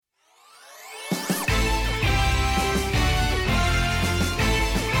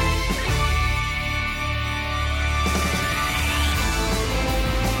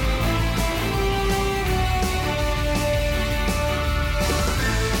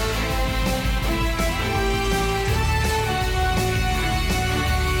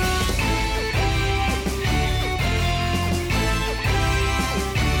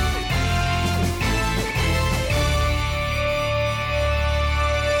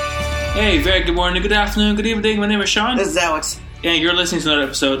Hey, very good morning, good afternoon, good evening. My name is Sean. This is Alex. And you're listening to another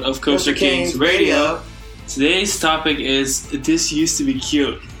episode of Coaster Kings Radio. Today's topic is, this used to be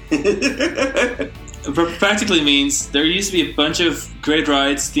cute. Practically means there used to be a bunch of great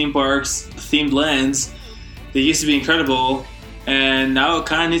rides, theme parks, themed lands. They used to be incredible, and now it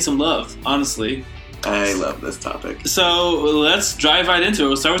kind of needs some love, honestly. I love this topic. So let's dive right into it.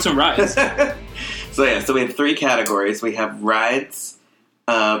 We'll start with some rides. So we have three categories. We have rides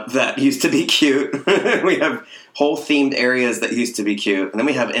that used to be cute. We have whole themed areas that used to be cute. And then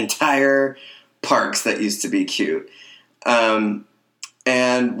we have entire parks that used to be cute. And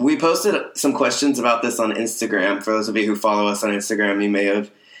we posted some questions about this on Instagram. For those of you who follow us on Instagram, you may have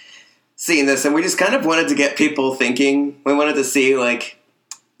seen this. And we just kind of wanted to get people thinking. We wanted to see, like,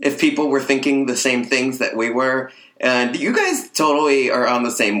 if people were thinking the same things that we were. And you guys totally are on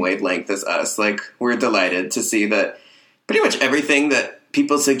the same wavelength as us. Like, we're delighted to see that pretty much everything that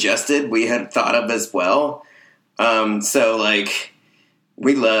people suggested we had thought of as well. So, like,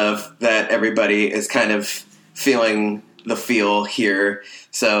 we love that everybody is kind of feeling the feel here.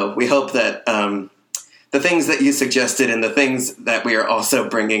 So we hope that the things that you suggested and the things that we are also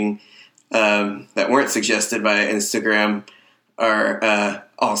bringing that weren't suggested by Instagram are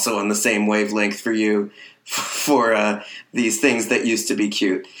also on the same wavelength for you for these things that used to be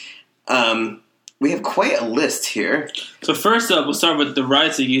cute. We have quite a list here. So first up, we'll start with the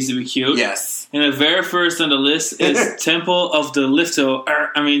rides that used to be cute. Yes. And the very first on the list is Temple of the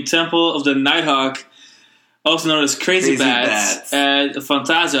Temple of the Nighthawk, also known as Crazy Bats at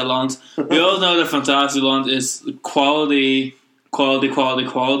Phantasialand. We all know that Phantasialand is quality.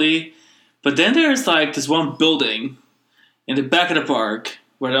 But then there's like this one building in the back of the park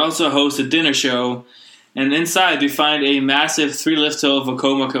where they also host a dinner show. And inside we find a massive 3-lift-hill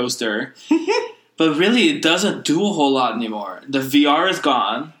Vekoma coaster. But really, it doesn't do a whole lot anymore. The VR is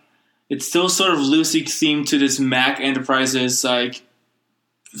gone. It's still sort of loosely themed to this Mack Enterprises like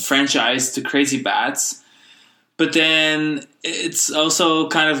franchise, the Crazy Bats. But then it's also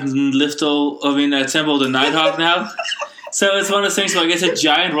kind of Temple of the Nighthawk now. So it's one of those things where, like, it's a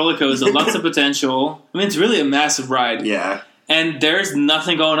giant roller coaster, lots of potential. I mean, it's really a massive ride. Yeah. And there's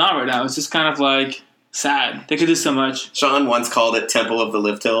nothing going on right now. It's just kind of like sad. They could do so much. Sean once called it Temple of the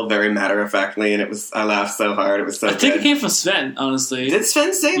Lift Hill, very matter-of-factly, and I laughed so hard. It was so good. I think it came from Sven, honestly. Did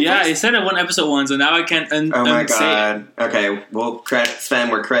Sven say it? Yeah, he said it one episode once, and now I can't oh my say God. it. Okay, well, Sven,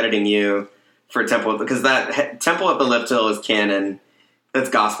 we're crediting you for Temple, because that Temple of the Lift Hill is canon. That's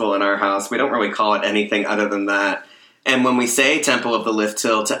gospel in our house. We don't really call it anything other than that. And when we say Temple of the Lift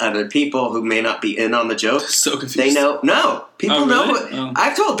Hill to other people who may not be in on the joke, so confused. They know. No, people know. Oh.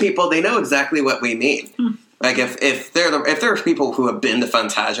 I've told people they know exactly what we mean. Like if there are people who have been to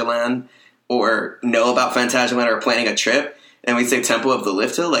Phantasialand or know about Phantasialand or are planning a trip, and we say Temple of the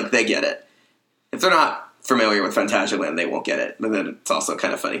Lift Hill, like, they get it. If they're not familiar with Phantasialand, they won't get it. And then it's also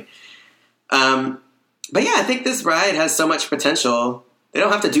kind of funny. But yeah, I think this ride has so much potential. They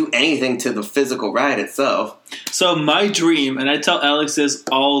don't have to do anything to the physical ride itself. So my dream, and I tell Alex this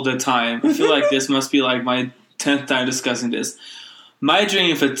all the time, I feel like this must be like my 10th time discussing this. My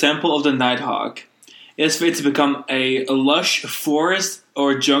dream for Temple of the Nighthawk is for it to become a lush forest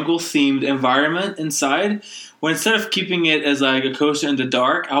or jungle-themed environment inside, where instead of keeping it as like a coaster in the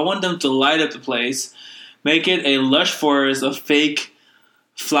dark, I want them to light up the place, make it a lush forest of fake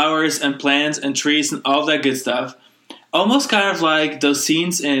flowers and plants and trees and all that good stuff. Almost kind of like those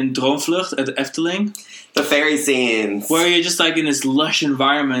scenes in Droomvlucht at the Efteling. The fairy scenes. Where you're just like in this lush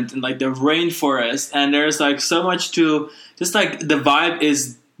environment and like the rainforest, and there's like so much to, just like the vibe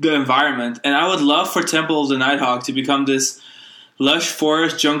is the environment. And I would love for Temple of the Nighthawk to become this lush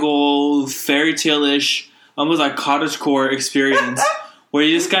forest, jungle, fairy tale-ish, almost like cottagecore experience where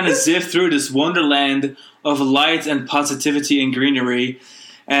you just kind of zip through this wonderland of light and positivity and greenery.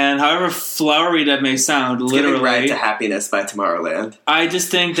 And however flowery that may sound, it's literally, giving Ride to Happiness by Tomorrowland. I just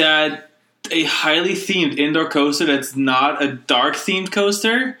think that a highly themed indoor coaster that's not a dark themed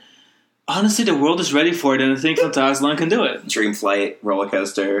coaster, honestly, the world is ready for it, and I think Phantasialand can do it. Dreamflight roller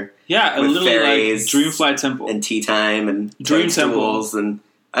coaster. Yeah, with literally fairies like Dreamflight Temple and tea time and Dream Temple, and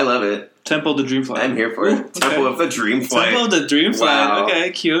I love it. Temple the Dreamflight. I'm here for it. Ooh, okay. Temple of the Dreamflight. Temple of the Dreamflight. Wow. Okay,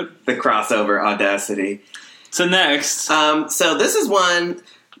 cute. The crossover audacity. So next, so this is one.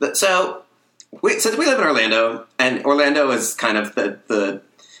 Since we live in Orlando, and Orlando is kind of the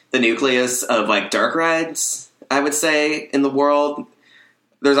nucleus of like dark rides, I would say, in the world.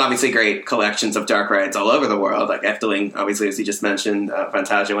 There's obviously great collections of dark rides all over the world, like Efteling, obviously, as you just mentioned.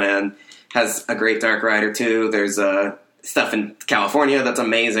 Phantasialand has a great dark ride or two. There's stuff in California that's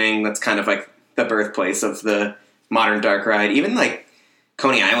amazing. That's kind of like the birthplace of the modern dark ride. Even like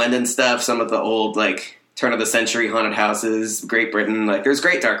Coney Island and stuff, some of the old, like, turn-of-the-century haunted houses, Great Britain. Like, there's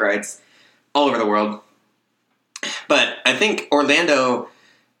great dark rides all over the world. But I think Orlando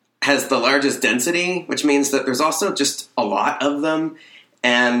has the largest density, which means that there's also just a lot of them.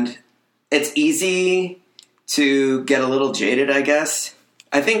 And it's easy to get a little jaded, I guess.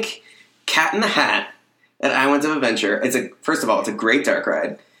 I think Cat in the Hat at Islands of Adventure first of all, it's a great dark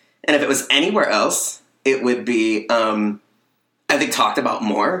ride. And if it was anywhere else, it would be, I think, talked about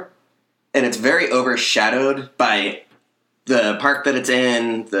more. And it's very overshadowed by the park that it's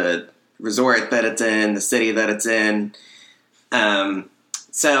in, the resort that it's in, the city that it's in.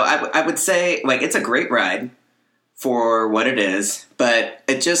 So I would say, like, it's a great ride for what it is, but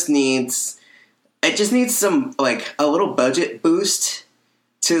it just needs some, like, a little budget boost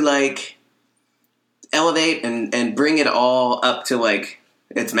to, like, elevate and bring it all up to, like,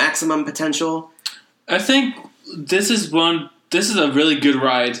 its maximum potential. I think this is a really good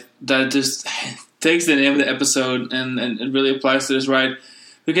ride that just takes the name of the episode and it really applies to this ride,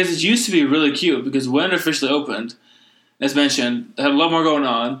 because it used to be really cute, because when it officially opened, as mentioned, it had a lot more going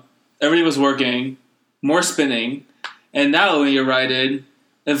on, everything was working, more spinning, and now when you ride it,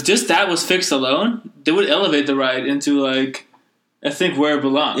 if just that was fixed alone, they would elevate the ride into, like, I think where it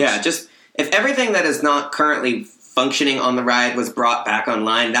belongs. Yeah, just if everything that is not currently functioning on the ride was brought back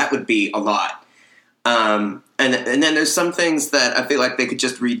online, that would be a lot. And then there's some things that I feel like they could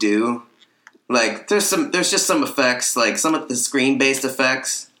just redo. Like, there's just some effects, like some of the screen-based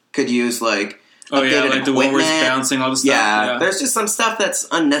effects could use, like, like the one where it's bouncing all the stuff. Yeah, there's just some stuff that's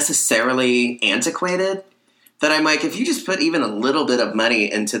unnecessarily antiquated that I'm like, if you just put even a little bit of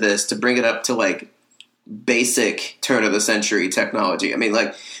money into this to bring it up to, like, basic turn-of-the-century technology. I mean,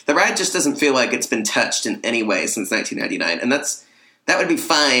 like, the ride just doesn't feel like it's been touched in any way since 1999, and that would be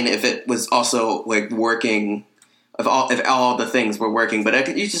fine if it was also, like, working, if all the things were working, but I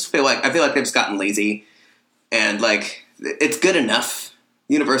feel like they've just gotten lazy, and, like, it's good enough.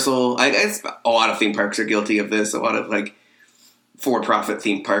 Universal, I guess a lot of theme parks are guilty of this. A lot of, like, for-profit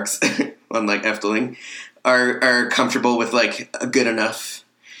theme parks, unlike Efteling, are comfortable with, like, a good enough.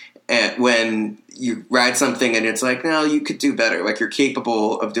 And when you ride something and it's like, no, you could do better. Like, you're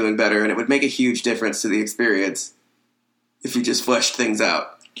capable of doing better, and it would make a huge difference to the experience if you just fleshed things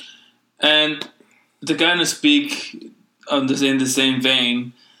out. And to kind of speak in the same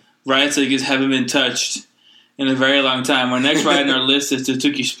vein, rides that just haven't been touched in a very long time. Our next ride on our list is the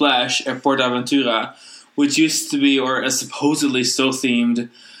Tuki Splash at PortAventura, which used to be, or is supposedly still themed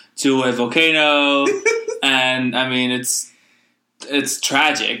to a volcano. And, I mean, it's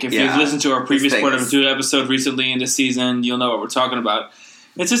tragic. If you've listened to our previous PortAventura episode recently in this season, you'll know what we're talking about.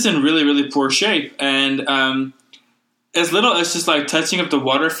 It's just in really, really poor shape. And as little as just, like, touching up the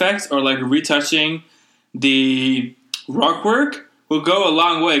water effects or, like, retouching the rock work will go a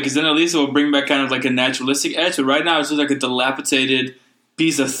long way, because then at least it will bring back kind of, like, a naturalistic edge. But right now it's just, like, a dilapidated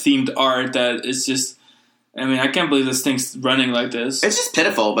piece of themed art that is just... I mean, I can't believe this thing's running like this. It's just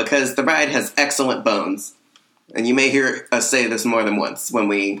pitiful, because the ride has excellent bones. And you may hear us say this more than once when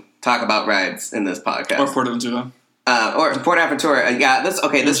we talk about rides in this podcast. Or PortAventura. Or PortAventura. Yeah,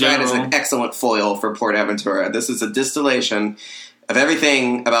 this ride is an excellent foil for PortAventura. This is a distillation of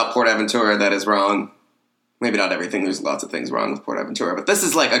everything about PortAventura that is wrong. Maybe not everything. There's lots of things wrong with PortAventura. But this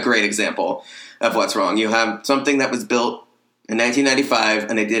is, like, a great example of what's wrong. You have something that was built in 1995,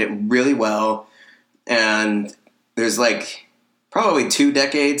 and they did it really well. And there's, like, probably 2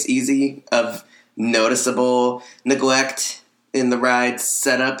 decades easy of noticeable neglect in the ride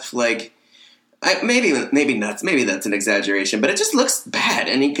setup. Like, maybe that's an exaggeration, but it just looks bad,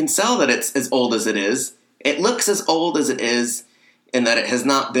 and you can tell that it's as old as it is. It looks as old as it is in that it has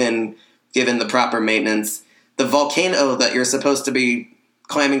not been given the proper maintenance. The volcano that you're supposed to be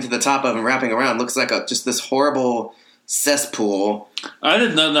climbing to the top of and wrapping around looks like just this horrible cesspool. I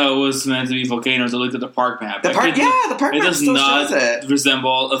did not know it was meant to be volcanoes. I looked at the park map. The park map does still not shows it.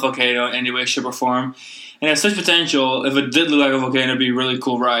 resemble a volcano in any way, shape, or form. And it has such potential. If it did look like a volcano, it'd be a really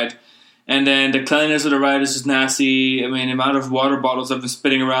cool ride. And then the cleanliness of the ride is just nasty. I mean, the amount of water bottles have been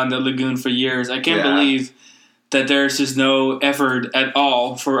spinning around the lagoon for years. I can't believe that there's just no effort at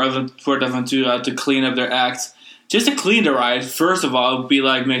all for PortAventura to clean up their act. Just to clean the ride, first of all, would be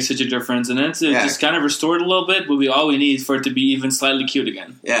like make such a difference, and then to just kind of restore it a little bit would be all we need for it to be even slightly cute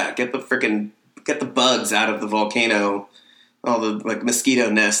again. Yeah, get the bugs out of the volcano, all the, like, mosquito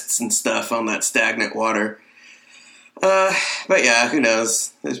nests and stuff on that stagnant water. But yeah, who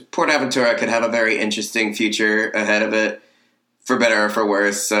knows? PortAventura could have a very interesting future ahead of it, for better or for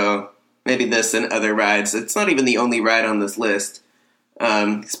worse. So maybe this and other rides. It's not even the only ride on this list.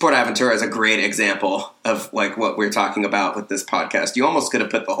 Sport Aventura is a great example of like what we're talking about with this podcast. You almost could have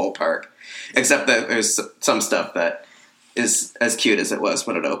put the whole park, except that there's some stuff that is as cute as it was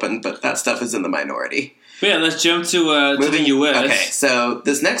when it opened, but that stuff is in the minority. But yeah, let's jump to the U.S. Okay, so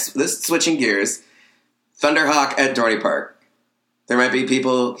this switching gears, Thunderhawk at Dorney Park. There might be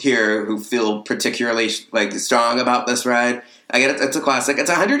people here who feel particularly like strong about this ride. I get it; it's a classic. It's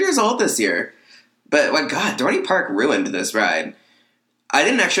 100 years old this year, but like God, Dorney Park ruined this ride. I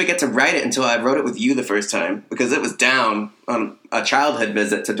didn't actually get to ride it until I rode it with you the first time because it was down on a childhood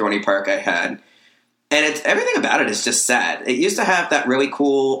visit to Dorney Park I had. And everything about it is just sad. It used to have that really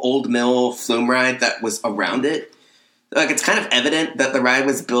cool old mill flume ride that was around it. Like, it's kind of evident that the ride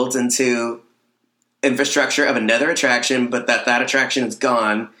was built into infrastructure of another attraction, but that attraction is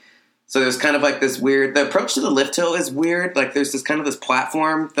gone. So there's kind of like this weird... The approach to the lift hill is weird. Like, there's this kind of this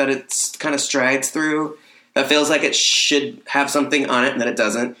platform that it's kind of strides through that feels like it should have something on it, and then it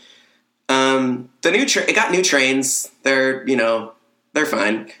doesn't. It got new trains. They're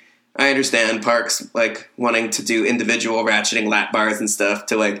fine. I understand parks like wanting to do individual ratcheting lap bars and stuff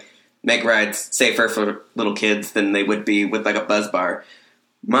to like make rides safer for little kids than they would be with like a buzz bar.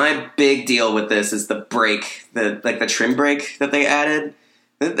 My big deal with this is the brake, the trim brake that they added.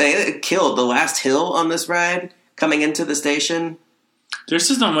 They killed the last hill on this ride coming into the station. There's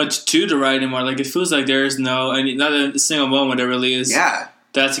just not much to the ride anymore. Like, it feels like there's not a single moment that really is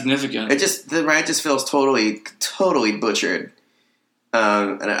that significant. The ride just feels totally butchered.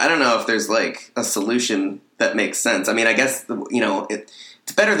 And I don't know if there's like a solution that makes sense. I mean, I guess,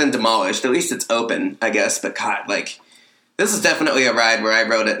 it's better than demolished. At least it's open, I guess. But God, like, this is definitely a ride where I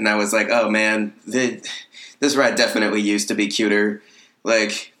rode it and I was like, oh man, this ride definitely used to be cuter.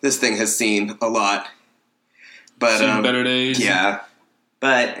 Like, this thing has seen a lot. But, seen better days. Yeah.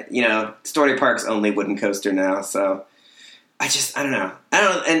 But, Dorney Park's only wooden coaster now, so I don't know.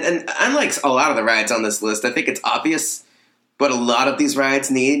 And unlike a lot of the rides on this list, I think it's obvious what a lot of these rides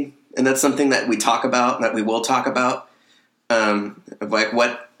need, and that's something that we talk about, and that we will talk about, like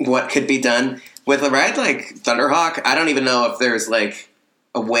what could be done. With a ride like Thunderhawk, I don't even know if there's, like,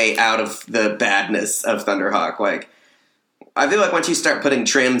 a way out of the badness of Thunderhawk. Like, I feel like once you start putting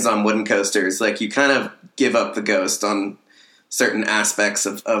trims on wooden coasters, like, you kind of give up the ghost on certain aspects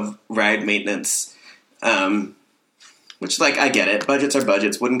of ride maintenance, which, like, I get it. Budgets are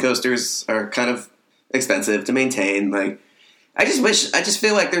budgets. Wooden coasters are kind of expensive to maintain. Like, I just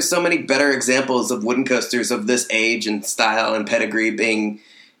feel like there's so many better examples of wooden coasters of this age and style and pedigree being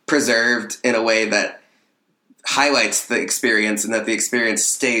preserved in a way that highlights the experience and that the experience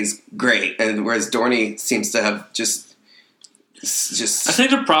stays great. And whereas Dorney seems to have just I think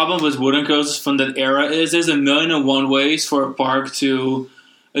the problem with wooden coasters from that era is there's 1,000,001 ways for a park to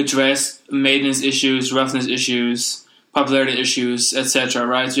address maintenance issues, roughness issues, popularity issues, etc.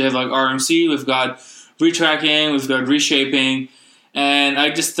 Right? So you have like RMC, we've got retracking, we've got reshaping, and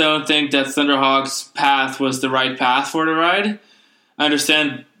I just don't think that Thunderhawk's path was the right path for the ride. I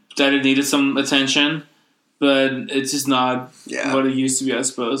understand that it needed some attention, but it's just not what it used to be, I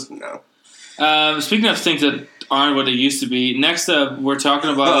suppose. No. Speaking of things that aren't what they used to be, next up we're talking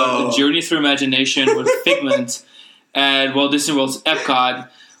about a journey through imagination with Figment at Walt Disney World's Epcot,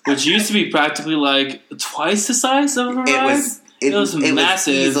 which used to be practically like twice the size of a ride. It was massive. It was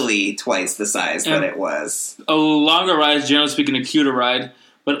easily twice the size that it was. A longer ride, generally speaking, a cuter ride,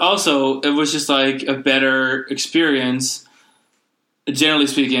 but also it was just like a better experience. Generally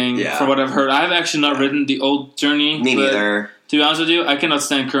speaking, from what I've heard, I've actually not ridden the old Journey. Me neither. To be honest with you, I cannot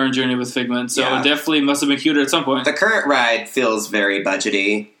stand current Journey with Figment, so it definitely must have been cuter at some point. The current ride feels very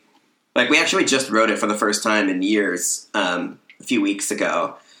budgety. Like, we actually just rode it for the first time in years a few weeks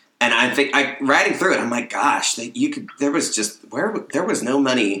ago, and I think riding through it, I'm like, gosh, there was no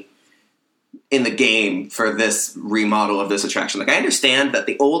money in the game for this remodel of this attraction. Like, I understand that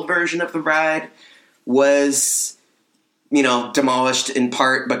the old version of the ride was, demolished in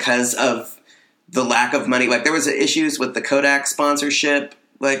part because of the lack of money. Like, there was issues with the Kodak sponsorship,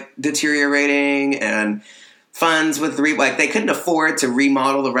 like, deteriorating, and funds with they couldn't afford to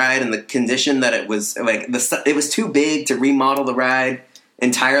remodel the ride in the condition that it was. Like, it was too big to remodel the ride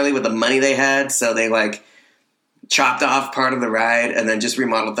entirely with the money they had, so they chopped off part of the ride and then just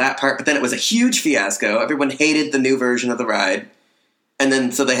remodeled that part. But then it was a huge fiasco. Everyone hated the new version of the ride, and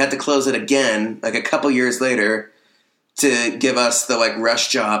then so they had to close it again, like a couple years later, to give us the rush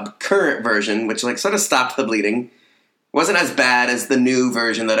job current version, which sort of stopped the bleeding. Wasn't as bad as the new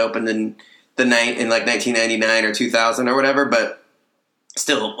version that opened in 1999 or 2000 or whatever, but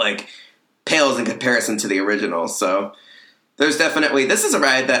still pales in comparison to the original. So there's definitely, this is a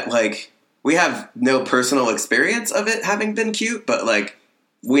ride that we have no personal experience of it having been cute, but like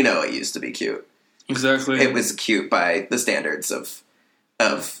we know it used to be cute. Exactly. It was cute by the standards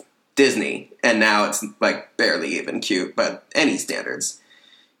of Disney, and now it's like barely even cute by any standards.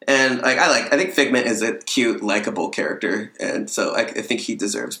 And like I think Figment is a cute, likable character, and so I think he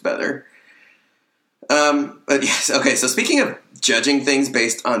deserves better. But yes, okay. So speaking of judging things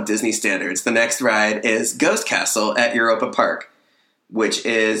based on Disney standards, the next ride is Ghost Castle at Europa Park, which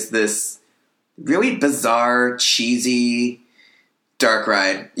is this really bizarre, cheesy, dark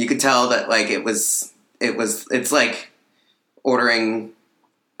ride. You could tell that like it's like ordering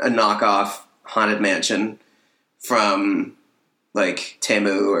a knockoff Haunted Mansion from like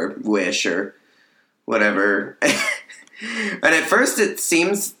Temu or Wish or whatever. And at first it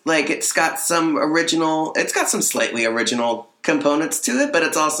seems like it's got some slightly original components to it, but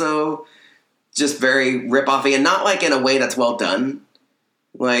it's also just very rip-offy, and not like in a way that's well done.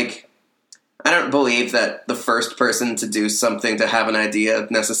 Like, I don't believe that the first person to do something to have an idea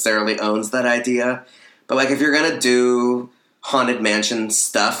necessarily owns that idea. But like, if you're gonna do Haunted Mansion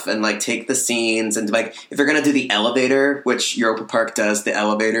stuff and like take the scenes and like, if you're gonna do the elevator, which Europa Park does, the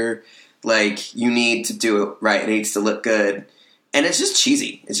elevator, like, you need to do it right. It needs to look good. And it's just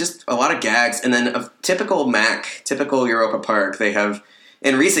cheesy. It's just a lot of gags. And then a typical Europa Park, they have,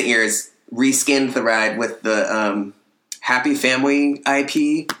 in recent years, reskinned the ride with the Happy Family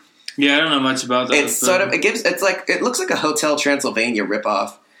IP. Yeah, I don't know much about that. It's sort of, it looks like a Hotel Transylvania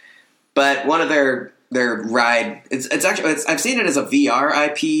ripoff. But one of their ride, I've seen it as a VR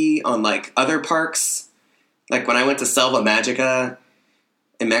IP on like other parks. Like when I went to Selva Magica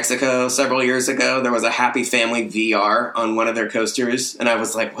in Mexico several years ago, there was a Happy Family VR on one of their coasters, and I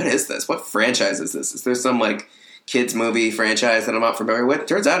was like, what is this? What franchise is this? Is there some like kids movie franchise that I'm not familiar with?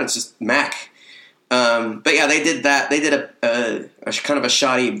 Turns out it's just Mac. But yeah, they did that. They did a kind of a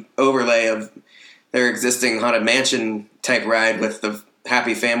shoddy overlay of their existing Haunted Mansion type ride with the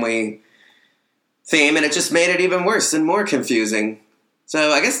Happy Family theme, and it just made it even worse and more confusing.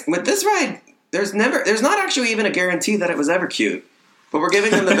 So I guess with this ride, there's not actually even a guarantee that it was ever cute. But we're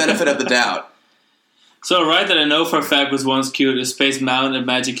giving them the benefit of the doubt. So a ride that I know for a fact was once cute is Space Mountain at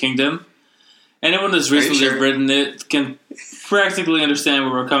Magic Kingdom. Anyone that's recently ridden it can practically understand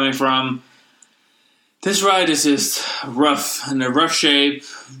where we're coming from. This ride is just rough, in a rough shape,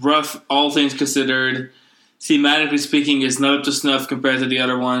 rough all things considered. Thematically speaking, is not up to snuff compared to the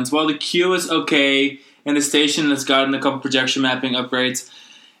other ones. While the queue is okay, and the station has gotten a couple projection mapping upgrades,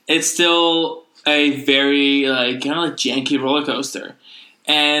 it's still a very kind of like janky roller coaster.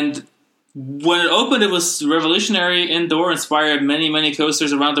 And when it opened, it was revolutionary, indoor, inspired many, many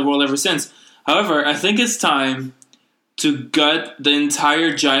coasters around the world ever since. However, I think it's time to gut the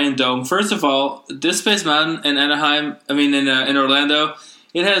entire giant dome. First of all, this Space Mountain in in Orlando,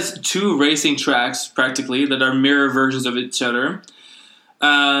 it has 2 racing tracks, practically, that are mirror versions of each other.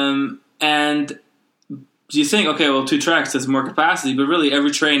 And you think, okay, well, 2 tracks, that's more capacity, but really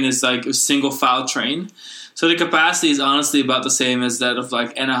every train is like a single file train. So the capacity is honestly about the same as that of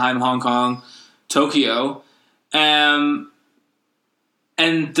like Anaheim, Hong Kong, Tokyo. And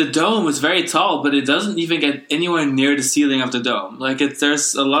the dome is very tall, but it doesn't even get anywhere near the ceiling of the dome. Like,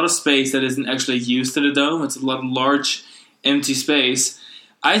 there's a lot of space that isn't actually used to the dome. It's a lot of large, empty space.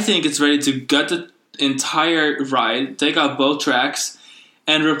 I think it's ready to gut the entire ride, take out both tracks,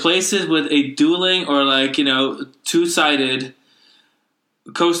 and replace it with a dueling or 2-sided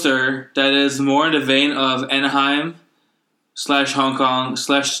coaster that is more in the vein of Anaheim / Hong Kong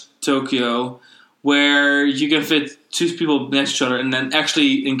 / Tokyo, where you can fit 2 people next to each other and then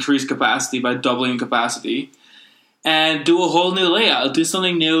actually increase capacity by doubling capacity. And do a whole new layout. Do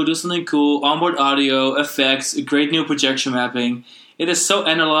something new, do something cool, onboard audio, effects, great new projection mapping. It is so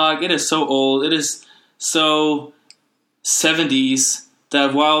analog, it is so old, it is so 70s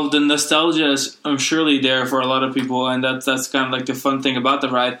that while the nostalgia is surely there for a lot of people, and that's kind of like the fun thing about the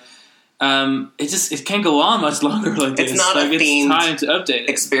ride, it can't go on much longer like this. It's not a themed time to update it.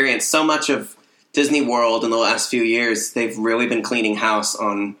 Experience. So much of Disney World in the last few years, they've really been cleaning house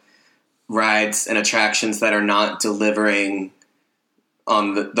on rides and attractions that are not delivering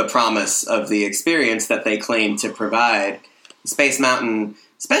on the promise of the experience that they claim to provide. Space Mountain,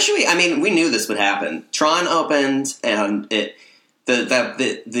 especially, we knew this would happen. Tron opened, and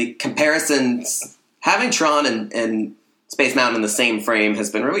the comparisons, having Tron and Space Mountain in the same frame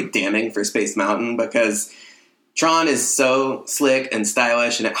has been really damning for Space Mountain, because Tron is so slick and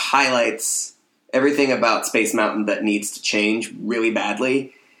stylish, and it highlights everything about Space Mountain that needs to change really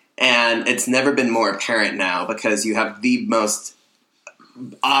badly. And it's never been more apparent now, because you have the most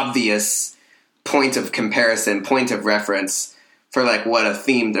obvious point of comparison, point of reference for like what a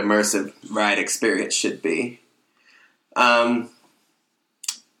themed immersive ride experience should be. Yeah,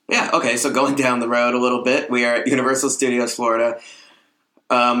 okay, so going down the road a little bit, we are at Universal Studios Florida.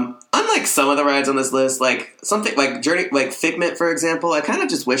 Unlike some of the rides on this list, like something like Figment, for example, I kind of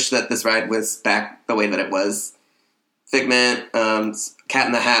just wish that this ride was back the way that it was. Figment, Cat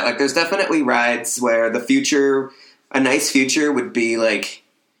in the Hat, like there's definitely rides where the future, a nice future would be like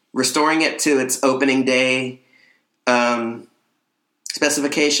restoring it to its opening day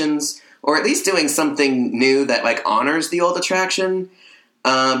specifications, or at least doing something new that like honors the old attraction.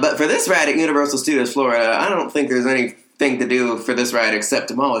 But for this ride at Universal Studios Florida, I don't think there's anything to do for this ride except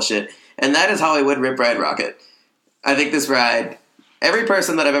demolish it. And that is Hollywood Rip Ride Rockit. I think this ride, every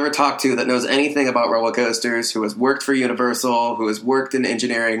person that I've ever talked to that knows anything about roller coasters, who has worked for Universal, who has worked in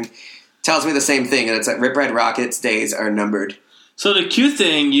engineering, tells me the same thing, and it's that Rip Ride Rockit's days are numbered. So the cute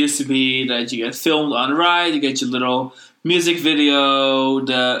thing used to be that you get filmed on ride, you get your little music video,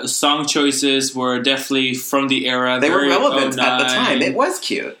 the song choices were definitely from the era. They were relevant at the time. It was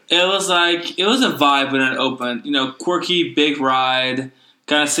cute. It was a vibe when it opened. You know, quirky, big ride,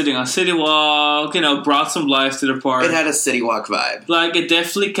 kind of sitting on City Walk, you know, brought some life to the park. It had a City Walk vibe. Like, it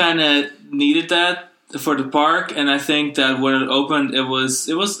definitely kind of needed that for the park, and I think that when it opened, it was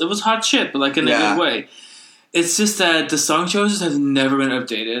hot shit, but like in a good way. It's just that the song choices have never been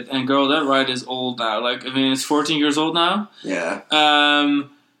updated, and girl, that ride is old now. Like, I mean, it's 14 years old now. Yeah.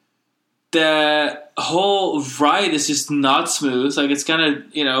 The whole ride is just not smooth. Like, it's kind of,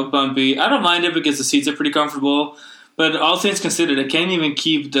 you know, bumpy. I don't mind it because the seats are pretty comfortable, but all things considered, I can't even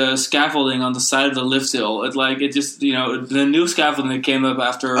keep the scaffolding on the side of the lift hill. It just, you know, the new scaffolding that came up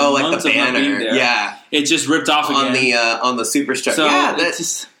after months of not being there. Yeah. It just ripped off again. On the Superstruct. So yeah,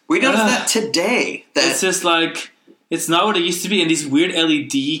 just... We noticed that today. It's just like, it's not what it used to be. And these weird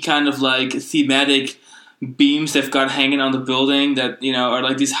LED kind of like thematic beams they've got hanging on the building that, you know, are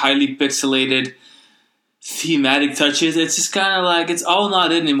like these highly pixelated thematic touches. It's just kind of like, it's all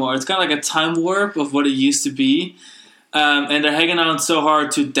not it anymore. It's kind of like a time warp of what it used to be. And they're hanging on so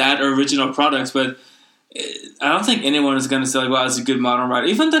hard to that original products, but I don't think anyone is going to say, like, wow, it's a good modern ride.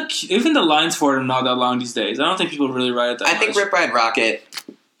 Even the lines for it are not that long these days. I don't think people really ride it that much. I think Rip Ride Rockit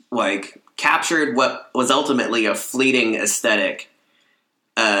like captured what was ultimately a fleeting aesthetic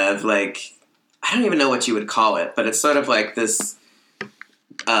of like, I don't even know what you would call it, but it's sort of like this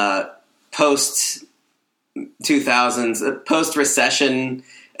post 2000s, post recession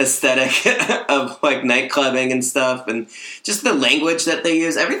aesthetic of like nightclubbing and stuff, and just the language that they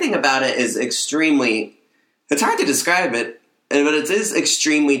use. Everything about it is extremely. It's hard to describe it, but it is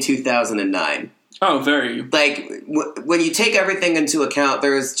extremely 2009. Oh, very. Like, when you take everything into account,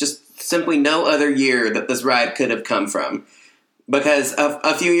 there is just simply no other year that this ride could have come from. Because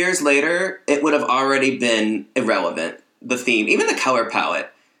a few years later, it would have already been irrelevant, the theme. Even the color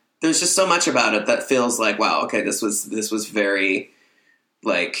palette. There's just so much about it that feels like, wow, okay, this was very,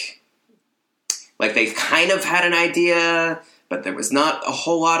 like they kind of had an idea, but there was not a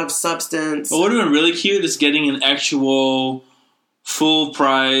whole lot of substance. What would have been really cute is getting an actual full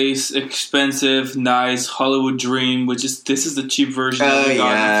price, expensive, nice Hollywood Dream, this is the cheap version that we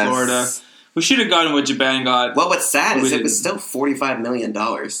got in Florida. We should have gotten what Japan got. Well, what's sad is it was still $45 million.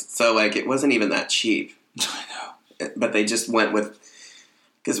 So, like, it wasn't even that cheap. I know. But they just went with...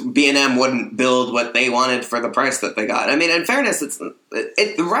 Because B&M wouldn't build what they wanted for the price that they got. I mean, in fairness,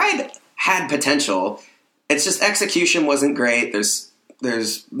 the ride had potential. It's just execution wasn't great.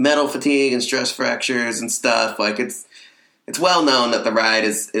 There's metal fatigue and stress fractures and stuff. Like, it's well known that the ride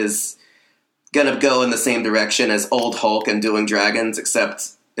is going to go in the same direction as Old Hulk and Dueling Dragons, except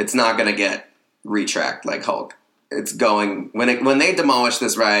it's not going to get retracked like Hulk. It's going... When they demolish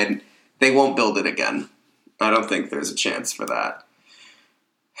this ride, they won't build it again. I don't think there's a chance for that.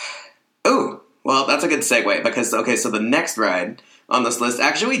 Ooh, well, that's a good segue, because, okay, so the next ride on this list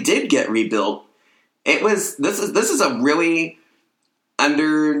actually did get rebuilt. This is a really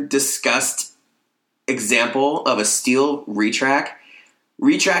under-discussed example of a steel retrack.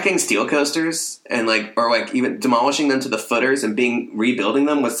 Retracking steel coasters and even demolishing them to the footers and rebuilding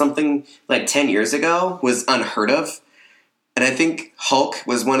them was something like 10 years ago was unheard of. And I think Hulk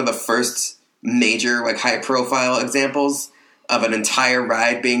was one of the first major, like, high-profile examples of an entire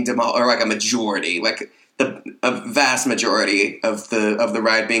ride being demolished, or like a majority, like a vast majority of the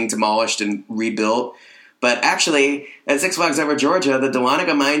ride being demolished and rebuilt. But actually, at Six Flags Over Georgia, the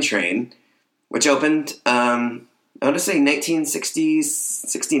Dahlonega Mine Train, which opened, I want to say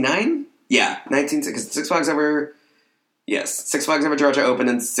 1969? Yeah, 1960. Six Flags Over Georgia opened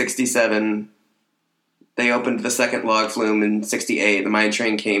in 67. They opened the second log flume in 68. The mine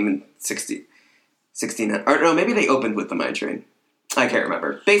train came in 69. Or no, maybe they opened with the mine train. I can't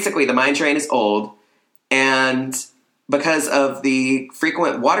remember. Basically, the mine train is old, and because of the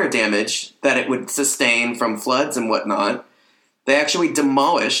frequent water damage that it would sustain from floods and whatnot, they actually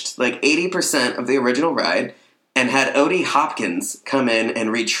demolished like 80% of the original ride and had Odie Hopkins come in and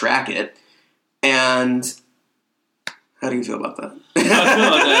retrack it. And how do you feel about that? How I feel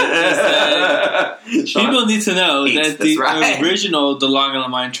about that is that people need to know that the original The Long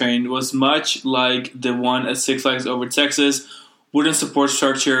Island Mine Train was much like the one at Six Flags Over Texas. Wooden support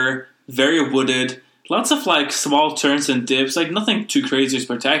structure, very wooded, lots of like small turns and dips, like nothing too crazy or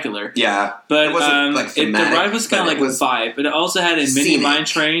spectacular. Yeah. But it wasn't, the ride was kind of like a vibe. But it also had a mini mine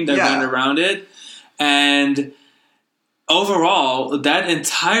train that ran around it. And overall, that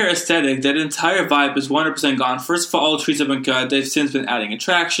entire aesthetic, that entire vibe is 100% gone. First of all the trees have been cut. They've since been adding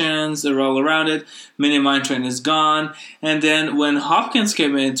attractions that are all around it. Mini mine train is gone. And then when Hopkins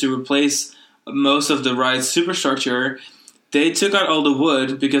came in to replace most of the ride's superstructure, they took out all the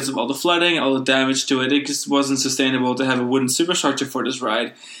wood because of all the flooding, all the damage to it. It just wasn't sustainable to have a wooden superstructure for this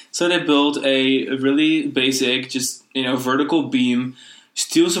ride. So they built a really basic, just vertical beam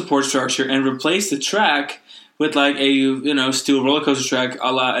steel support structure and replaced the track with like a steel roller coaster track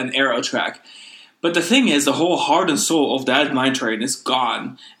a la an aero track. But the thing is, the whole heart and soul of that mine train is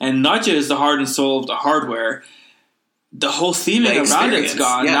gone, and not just the heart and soul of the hardware. The whole theming around it's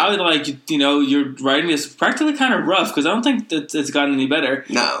gone. Yeah. Now, you're riding this practically kind of rough, because I don't think that it's gotten any better.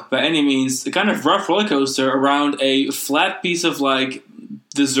 No. By any means. The kind of rough roller coaster around a flat piece of,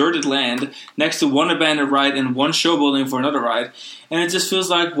 deserted land next to one abandoned ride and one show building for another ride. And it just feels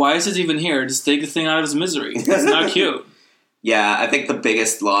like, why is it even here? Just take the thing out of its misery. It's not cute. Yeah, I think the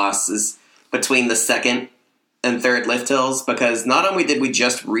biggest loss is between the second and third lift hills, because not only did we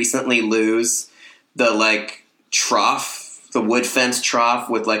just recently lose the, trough, the wood fence trough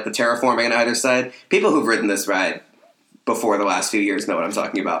with the terraforming on either side. People who've ridden this ride before the last few years know what I'm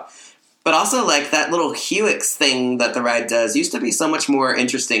talking about. But also that little Helix thing that the ride does used to be so much more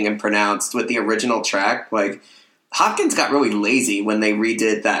interesting and pronounced with the original track. Hopkins got really lazy when they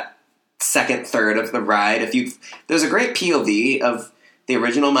redid that second third of the ride. There's a great POV of the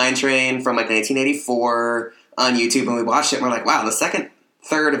original Mine Train from 1984 on YouTube, and we watched it and we're like, wow, the second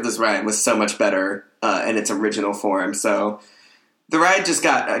third of this ride was so much better in its original form. So the ride just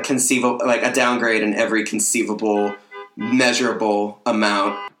got a downgrade in every conceivable, measurable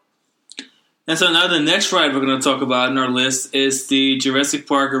amount. And so now the next ride we're going to talk about in our list is the Jurassic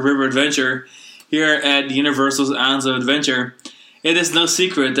Park River Adventure here at Universal's Islands of Adventure. It is no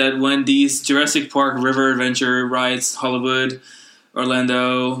secret that when these Jurassic Park River Adventure rides, Hollywood,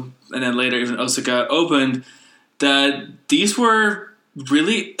 Orlando, and then later even Osaka, opened, that these were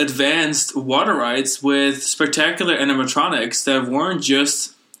really advanced water rides with spectacular animatronics that weren't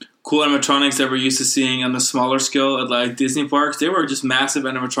just cool animatronics that we're used to seeing on the smaller scale at Disney parks. They were just massive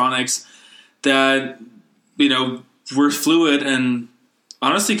animatronics that were fluid and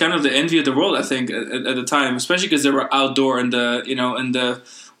honestly kind of the envy of the world, I think, at the time, especially because they were outdoor in the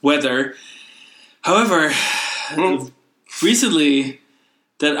weather. However, recently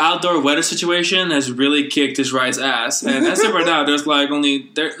that outdoor weather situation has really kicked this ride's ass. And as of right now, there's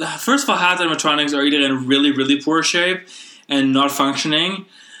first of all, half the animatronics are either in really, really poor shape and not functioning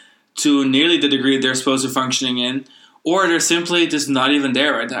to nearly the degree they're supposed to be functioning in, or they're simply just not even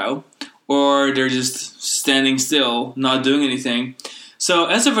there right now, or they're just standing still, not doing anything. So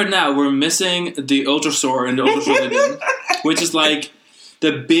as of right now, we're missing the Ultrasaur and the Ultrasaur Lagoon, which is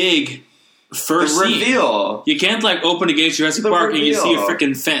the big first the reveal. Scene. You can't open the gate to Jurassic Park and you see a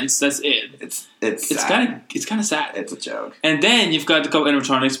freaking fence. That's it. It's kind of sad. It's a joke. And then you've got the couple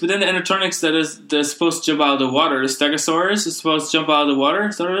animatronics, but then the animatronics that's supposed to jump out of the water, the Stegosaurus is supposed to jump out of the water.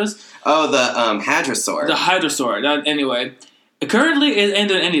 Is that what it is? Oh, the Hadrosaur. The Hadrosaur. Anyway, currently it ain't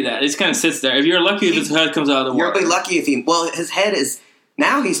doing any of that. It just kind of sits there. If you're lucky, if his head comes out of the water. You'll be lucky if his head is.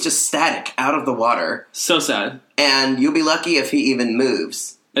 Now he's just static out of the water. So sad. And you'll be lucky if he even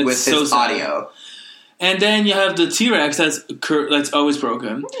moves with his audio. And then you have the T-Rex that's always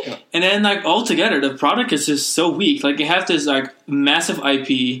broken. Yeah. And then all together, the product is just so weak. You have this massive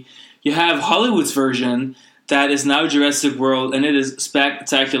IP. You have Hollywood's version that is now Jurassic World, and it is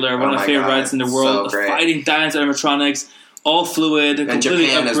spectacular. One of my favorite rides in the world. So fighting dinosaur animatronics. All fluid, and completely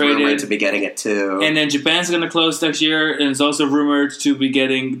Japan upgraded. is rumored to be getting it too. And then Japan's going to close next year, and it's also rumored to be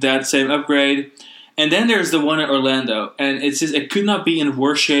getting that same upgrade. And then there's the one in Orlando, and it could not be in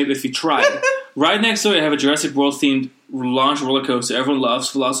worse shape if you tried. Right next door, you have a Jurassic World themed launch roller coaster. Everyone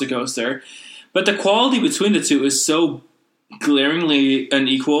loves Velocicoaster, but the quality between the two is so glaringly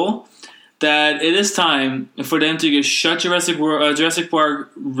unequal that it is time for them to shut Jurassic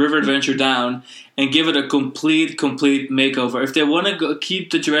Park River Adventure down and give it a complete makeover. If they want to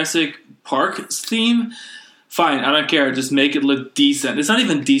keep the Jurassic Park theme, fine, I don't care. Just make it look decent. It's not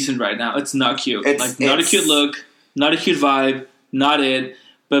even decent right now. It's not cute. Not a cute look, not a cute vibe, not it.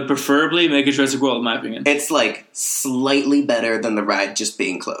 But preferably make it Jurassic World, in my opinion. It's like slightly better than the ride just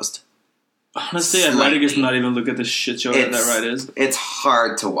being closed. Honestly, I'd rather just not even look at the shit show that ride is. It's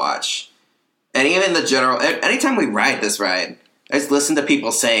hard to watch. And even the general... Anytime we ride this ride, I just listen to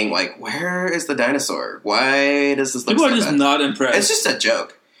people saying, like, where is the dinosaur? Why does this look People so are just bad? not impressed. It's just a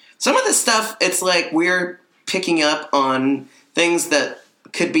joke. Some of the stuff, it's like we're picking up on things that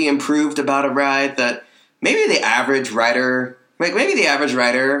could be improved about a ride that maybe the average rider... Like, maybe the average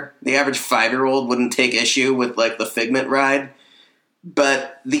rider, the average 5-year-old wouldn't take issue with, like, the Figment ride.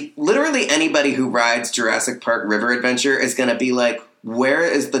 But literally anybody who rides Jurassic Park River Adventure is going to be like, where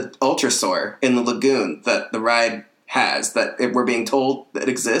is the Ultrasaur in the lagoon that the ride has, that we're being told that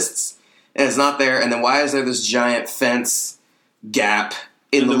exists, and it's not there, and then why is there this giant fence gap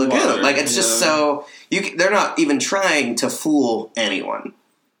in the lagoon? Water. Like, it's just so... they're not even trying to fool anyone.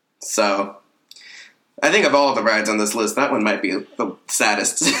 So... I think of all the rides on this list, that one might be the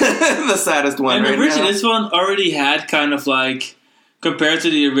saddest, the saddest one and right originally, now. this one already had kind of like, compared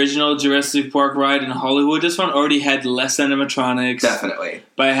to the original Jurassic Park ride in Hollywood, this one already had less animatronics. Definitely.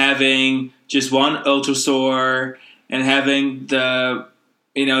 By having just one Ultrasaur and having the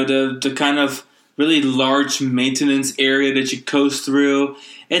kind of really large maintenance area that you coast through.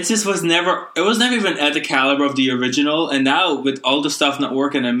 It just was never even at the caliber of the original, and now with all the stuff not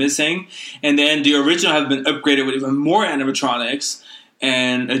working and missing, and then the original have been upgraded with even more animatronics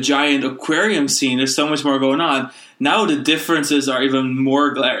and a giant aquarium scene. There's so much more going on. Now the differences are even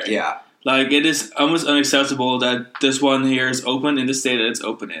more glaring. Yeah. Like, it is almost unacceptable that this one here is open in the state that it's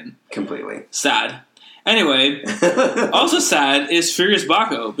open in. Completely. Sad. Anyway, also sad is Furious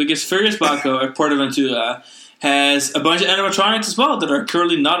Baco, because Furious Baco at PortAventura has a bunch of animatronics as well that are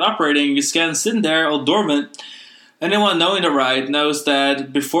currently not operating. You can sitting there all dormant. Anyone knowing the ride knows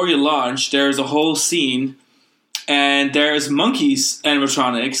that before you launch, there's a whole scene, and there's monkeys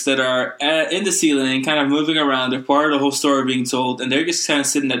animatronics that are in the ceiling, kind of moving around. They're part of the whole story being told, and they're just kind of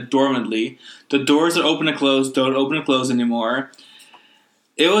sitting there dormantly. The doors that open and close don't open and close anymore.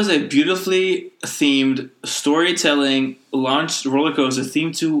 It was a beautifully themed storytelling launched roller coaster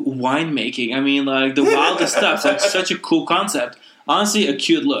themed to winemaking. I mean, like, the wildest stuff. It's like such a cool concept. Honestly, a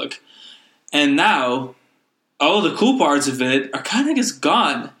cute look. And now, all of the cool parts of it are kind of just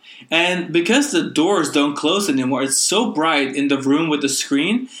gone. And because the doors don't close anymore, it's so bright in the room with the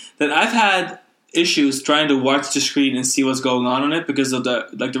screen that I've had issues trying to watch the screen and see what's going on it because of the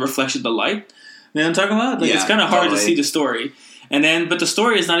reflection of the light. You know what I'm talking about? Like, yeah, it's kind of hard totally. to see the story. But the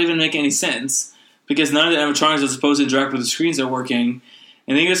story is not even making any sense because none of the animatronics are supposed to interact with the screens are working.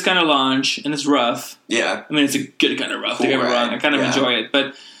 And then you just kind of launch, and it's rough. Yeah. I mean, it's a good kind of rough. Cool, Don't get me wrong. I kind of enjoy it.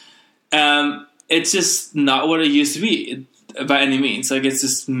 But it's just not what it used to be by any means. Like, it's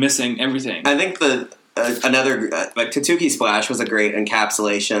just missing everything. I think another Tatooki Splash was a great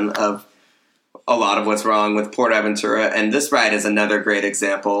encapsulation of a lot of what's wrong with PortAventura, and this ride is another great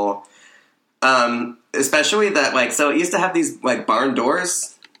example. Especially that, so it used to have these, barn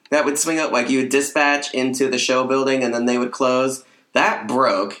doors that would swing up, you would dispatch into the show building and then they would close. That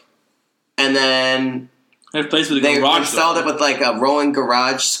broke. And then they installed it with, a rolling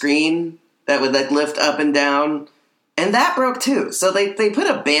garage screen that would, lift up and down. And that broke, too. So they put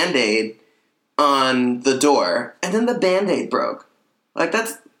a Band-Aid on the door, and then the Band-Aid broke.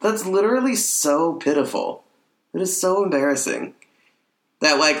 That's literally so pitiful. It is so embarrassing.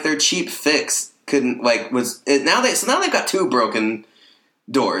 That, their cheap fix couldn't, now they've got 2 broken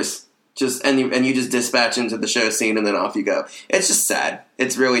doors. And you just dispatch into the show scene and then off you go. It's just sad.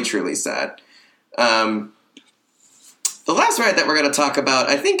 It's really, truly sad. The last ride that we're going to talk about,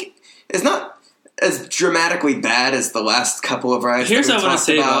 I think, is not as dramatically bad as the last couple of rides. Here's what I want to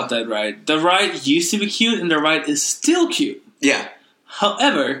say about that ride. The ride used to be cute, and the ride is still cute. Yeah.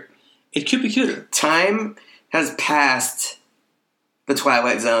 However, it could be cuter. Time has passed the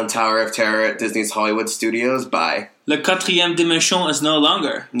Twilight Zone Tower of Terror at Disney's Hollywood Studios by. Le quatrième dimension is no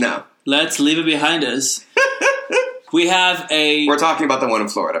longer. No. Let's leave it behind us. We have We're talking about the one in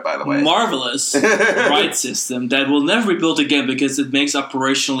Florida, by the way. Marvelous ride system that will never be built again because it makes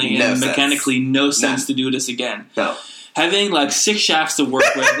operationally and mechanically no sense to do this again. No. Having 6 shafts to work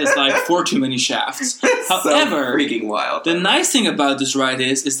with is 4 too many shafts. However, so freaking wild. The nice thing about this ride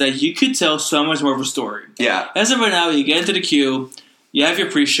is that you could tell so much more of a story. Yeah. As of right now, you get into the queue, you have your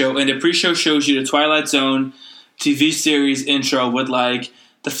pre-show, and the pre-show shows you the Twilight Zone TV series intro with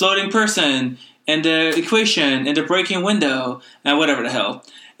the floating person and the equation and the breaking window and whatever the hell.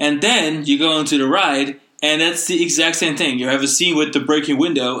 And then you go into the ride, and that's the exact same thing. You have a scene with the breaking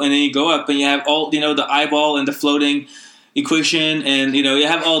window, and then you go up and you have all, the eyeball and the floating equation, and you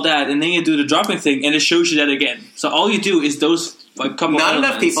have all that, and then you do the dropping thing, and it shows you that again. So all you do is those couple. Not elements.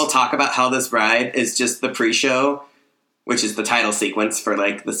 enough people talk about how this ride is just the pre-show, which is the title sequence for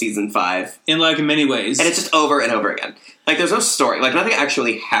the season 5, in many ways, and it's just over and over again. There's no story. Nothing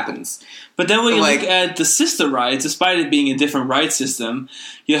actually happens. But then when you look at the sister rides, despite it being a different ride system,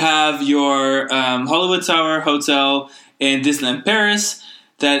 you have your Hollywood Tower Hotel in Disneyland Paris.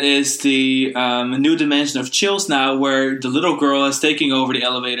 That is the new dimension of Chills now, where the little girl is taking over the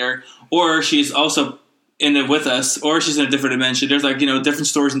elevator, or she's also in it with us, or she's in a different dimension. There's different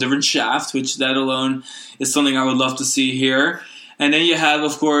stories and different shafts, which that alone is something I would love to see here. And then you have,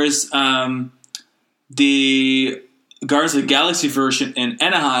 of course, the Guardians of the Galaxy version in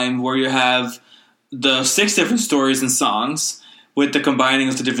Anaheim, where you have the 6 different stories and songs with the combining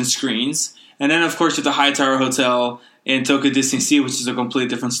of the different screens. And then, of course, you have the Hightower Hotel in Tokyo Disney Sea, which is a completely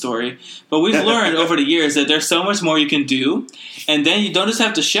different story. But we've learned over the years that there's so much more you can do. And then you don't just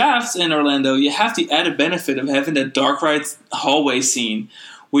have the shafts in Orlando, you have the added benefit of having that dark ride hallway scene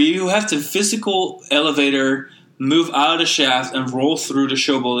where you have the physical elevator move out of the shaft and roll through the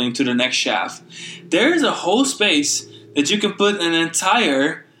show building to the next shaft. There is a whole space that you can put an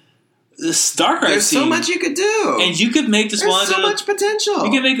entire dark ride There's scene. so much you could do. And you could make this There's so much potential.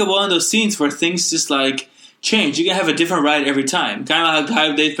 You can make one of those scenes where things just change. You can have a different ride every time. Kind of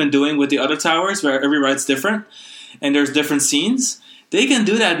how they've been doing with the other towers, where every ride's different and there's different scenes. They can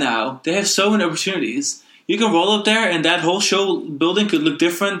do that now. They have so many opportunities. You can roll up there, and that whole show building could look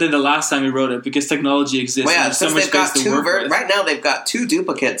different than the last time you rode it because technology exists. Well, yeah, and there's so since much they've got space to work with. right now they've got 2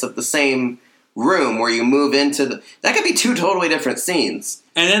 duplicates of the same room where you move into that could be 2 totally different scenes.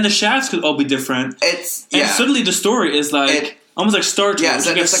 And then the shafts could all be different. And suddenly the story is almost like Star Tours. Yeah,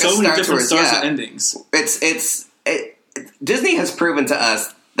 you get so many different stars and endings. Disney has proven to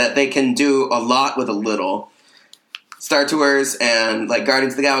us that they can do a lot with a little. Star Tours and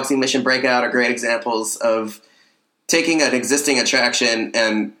Guardians of the Galaxy Mission Breakout are great examples of taking an existing attraction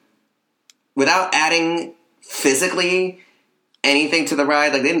and without adding physically anything to the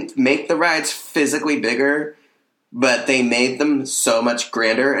ride. They didn't make the rides physically bigger, but they made them so much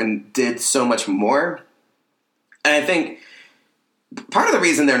grander and did so much more. And I think part of the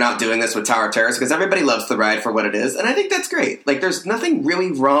reason they're not doing this with Tower of Terror is because everybody loves the ride for what it is, and I think that's great. There's nothing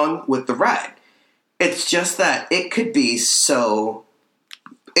really wrong with the ride. It's just that it could be so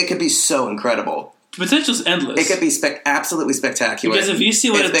incredible. The potential's endless. It could be absolutely spectacular. Because if you see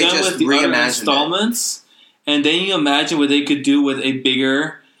what they've done with the other installments, and then you imagine what they could do with a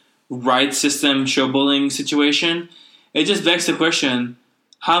bigger ride system, show building situation, it just begs the question,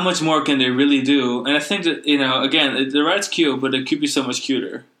 how much more can they really do? And I think that, again, the ride's cute, but it could be so much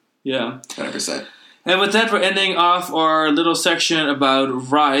cuter. Yeah. 100%. And with that, we're ending off our little section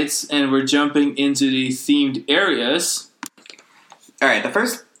about rides, and we're jumping into the themed areas. All right, the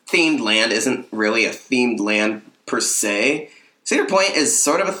first themed land isn't really a themed land per se. Cedar Point is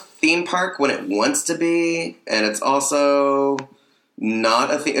sort of a theme park when it wants to be, and it's also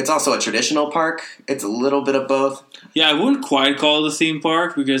not a theme. It's also a traditional park. It's a little bit of both. Yeah, I wouldn't quite call it a theme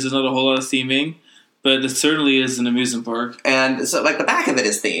park because there's not a whole lot of theming, but it certainly is an amusement park. And so, the back of it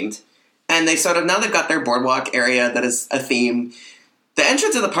is themed, and now they've got their boardwalk area that is a theme. The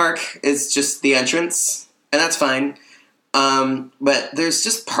entrance of the park is just the entrance, and that's fine. But there's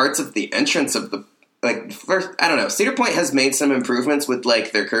just parts of the entrance of the, first, I don't know, Cedar Point has made some improvements with,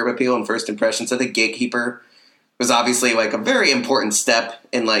 their curb appeal and first impression. So the Gatekeeper was obviously, a very important step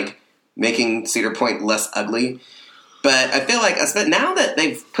in, making Cedar Point less ugly. But I feel now that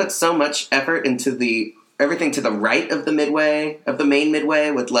they've put so much effort into everything to the right of the main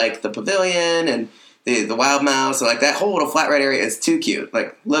midway with, the pavilion and the Wild Mouse, so, that whole little flat ride area is too cute.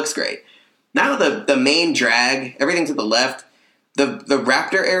 Looks great. Now the main drag, everything to the left, the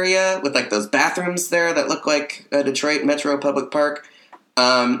Raptor area with those bathrooms there that look like a Detroit Metro Public Park,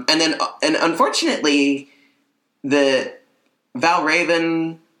 and unfortunately the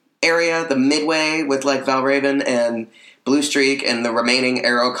Valravn area, the midway with Valravn and Blue Streak and the remaining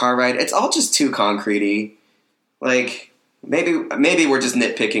Arrow car ride, it's all just too concretey. Maybe we're just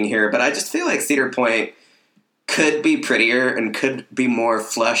nitpicking here, but I just feel like Cedar Point could be prettier and could be more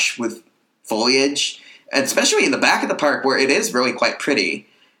flush with foliage, and especially in the back of the park where it is really quite pretty,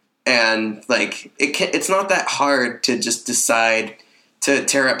 and it's not that hard to just decide to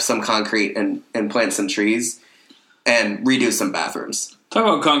tear up some concrete and plant some trees. and redo some bathrooms. Talk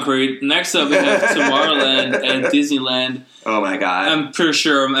about concrete. Next up, we have Tomorrowland at Disneyland. Oh my god. I'm pretty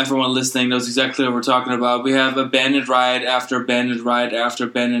sure everyone listening knows exactly what we're talking about. We have abandoned ride after abandoned ride after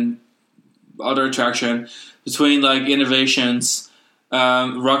abandoned other attraction between like innovations,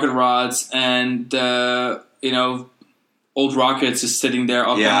 rocket rods, and old rockets just sitting there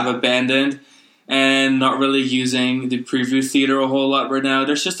all kind of abandoned and not really using the preview theater a whole lot right now.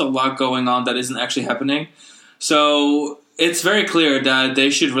 There's just a lot going on that isn't actually happening. So it's very clear that they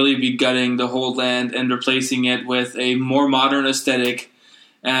should really be gutting the whole land and replacing it with a more modern aesthetic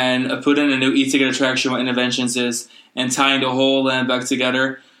and put in a new e-ticket attraction where Innoventions is and tying the whole land back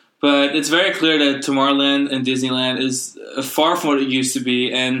together. But it's very clear that Tomorrowland and Disneyland is far from what it used to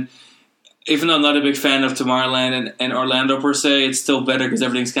be. And even though I'm not a big fan of Tomorrowland and Orlando per se, it's still better because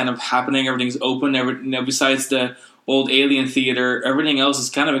everything's kind of happening. Everything's open. Besides the old Alien Theater, everything else is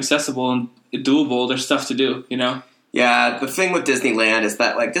kind of accessible and doable. There's stuff to do, Yeah, the thing with Disneyland is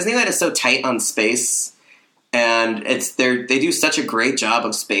that like Disneyland is so tight on space, and they do such a great job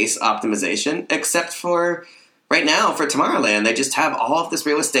of space optimization. Except for right now, for Tomorrowland, they just have all of this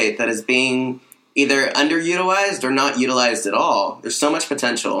real estate that is being either underutilized or not utilized at all. There's so much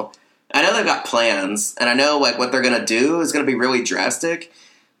potential. I know they've got plans, and I know like what they're gonna do is gonna be really drastic.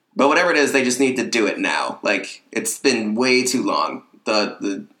 But whatever it is, they just need to do it now. Like it's been way too long.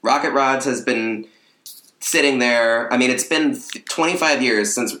 The rocket rods has been sitting there. I mean, it's been 25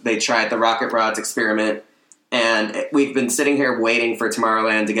 years since they tried the rocket rods experiment, and we've been sitting here waiting for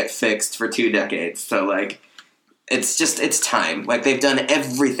Tomorrowland to get fixed for 2 decades. So like, it's time. Like they've done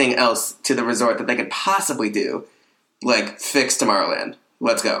everything else to the resort that they could possibly do. Like fix Tomorrowland.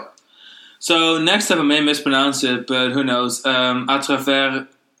 Let's go. So next up, I may mispronounce it, but who knows? À travers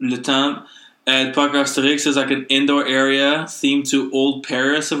le temps at Parc Astérix is like an indoor area themed to old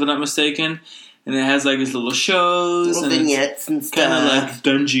Paris, if I'm not mistaken. And it has like these little shows, little vignettes and stuff. Kind of like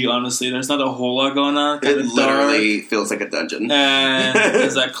dungy, honestly. There's not a whole lot going on. It literally feels like a dungeon. And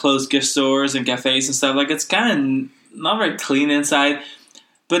there's like closed gift stores and cafes and stuff. Like it's kind of not very clean inside,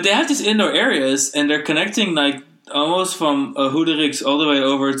 but they have these indoor areas, and they're connecting like almost from Goederix all the way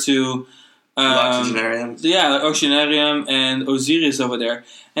over to Oxygenarium. Yeah, Oxygenarium and Osiris over there.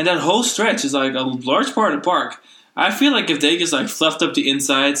 And that whole stretch is like a large part of the park. I feel like if they just like fluffed up the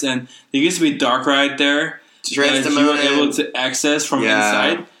insides, and there used to be a dark ride there that you were able to access from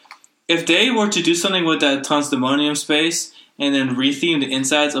inside. If they were to do something with that Transdemonium space and then retheme the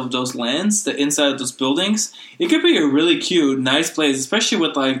insides of those lands, the inside of those buildings, it could be a really cute, nice place, especially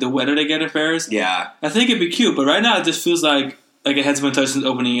with like the weather they get in Paris. Yeah, I think it'd be cute, but right now it just feels like it hasn't been touched since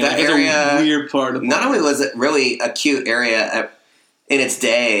opening. That it's area, a weird part of the park. Not only was it really a cute area in its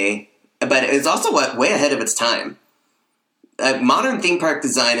day, but it's also way ahead of its time. Modern theme park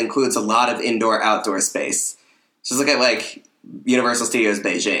design includes a lot of indoor-outdoor space. Just look at like Universal Studios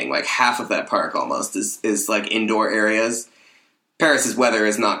Beijing. Like half of that park almost is like indoor areas. Paris's weather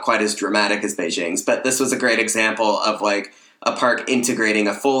is not quite as dramatic as Beijing's, but this was a great example of like a park integrating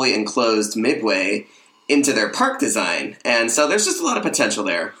a fully enclosed midway into their park design. And so there's just a lot of potential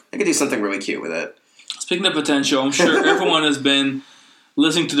there. They could do something really cute with it. Speaking of potential, I'm sure everyone has been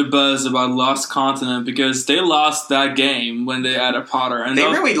listening to the buzz about Lost Continent because they lost that game when they added Potter. And they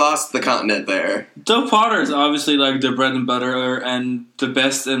really lost the continent there. Though Potter is obviously like the bread and butter and the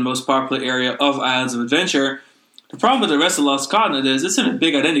best and most popular area of Islands of Adventure, the problem with the rest of Lost Continent is it's in a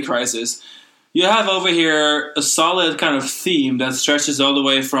big identity crisis. You have over here a solid kind of theme that stretches all the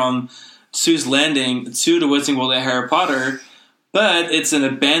way from Sue's Landing to the Wizarding World at Harry Potter, but it's an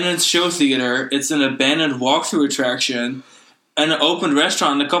abandoned show theater, it's an abandoned walkthrough attraction, an open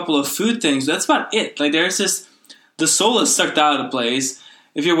restaurant, and a couple of food things. That's about it. Like there's this, the soul is sucked out of the place.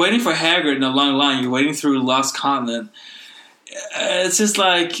 If you're waiting for Hagrid in a long line, you're waiting through Lost Continent. It's just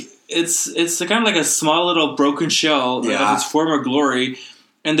like it's kind of like a small little broken shell of its former glory,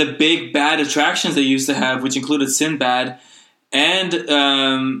 and the big bad attractions they used to have, which included Sinbad and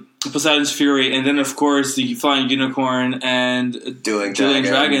Poseidon's Fury, and then of course the Flying Unicorn and Dueling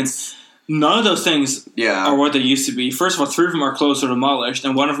Dragons. None of those things are what they used to be. First of all, 3 of them are closed or demolished,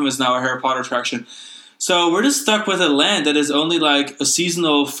 and one of them is now a Harry Potter attraction. So we're just stuck with a land that is only like a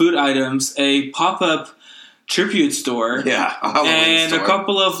seasonal food items, a pop-up tribute store, and a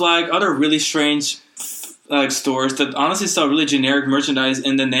couple of like other really strange like stores that honestly sell really generic merchandise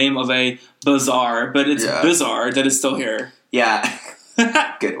in the name of a bazaar, but it's bizarre that it's still here. Yeah.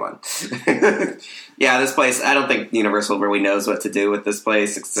 Good one. Yeah, this place, I don't think Universal really knows what to do with this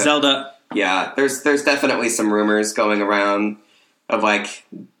place. Except, Zelda. Yeah, there's definitely some rumors going around of like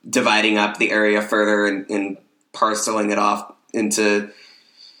dividing up the area further and parceling it off into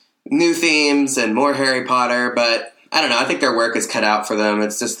new themes and more Harry Potter, but I don't know. I think their work is cut out for them.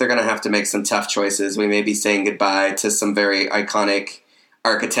 It's just they're going to have to make some tough choices. We may be saying goodbye to some very iconic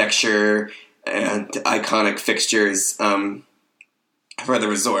architecture and iconic fixtures for the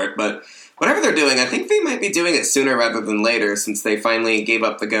resort, but whatever they're doing, I think they might be doing it sooner rather than later, since they finally gave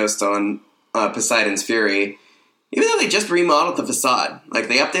up the ghost on Poseidon's Fury. Even though they just remodeled the facade. Like,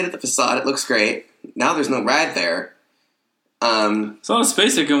 they updated the facade, it looks great. Now there's no ride there. It's a lot of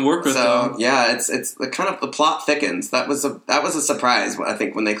space they can work with, though. Yeah, it's the kind of, the plot thickens. That was a surprise, I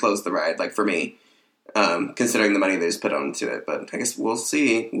think, when they closed the ride, like, for me. Considering the money they just put onto it. But I guess we'll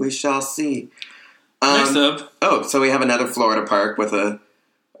see. We shall see. Next up. Oh, so we have another Florida park with a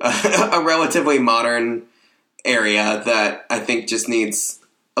relatively modern area that I think just needs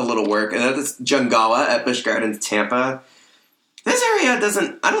a little work, and that's Jungala at Busch Gardens, Tampa. This area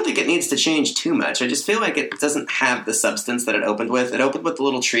I don't think it needs to change too much. I just feel like it doesn't have the substance that it opened with. It opened with the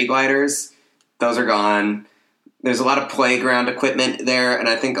little tree gliders. Those are gone. There's a lot of playground equipment there, and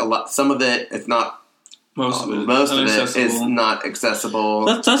I think some of it, if not most of it, is not accessible.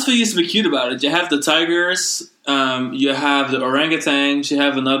 That's what used to be cute about it. You have the tigers, you have the orangutans, you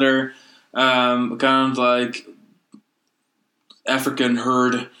have another kind of like African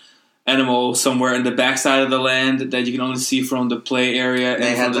herd animal somewhere in the backside of the land that you can only see from the play area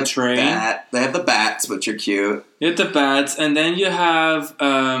and from the train. They have the bats, which are cute. You have the bats, and then you have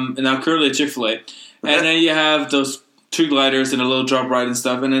now currently Chick-fil-A, and then you have those tree gliders and a little drop ride and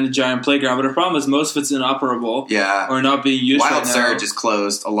stuff, and then the giant playground. But the problem is most of it's inoperable, or not being used. Wild right now. Surge is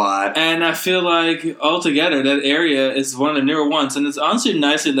closed a lot, and I feel like altogether that area is one of the newer ones, and it's honestly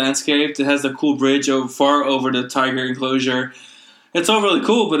nicely landscaped. It has the cool bridge far over the tiger enclosure. It's all really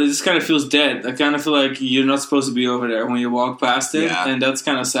cool, but it just kind of feels dead. I kind of feel like you're not supposed to be over there when you walk past it, and that's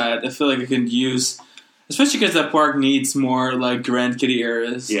kind of sad. I feel like it can use, especially because that park needs more like Grand Kitty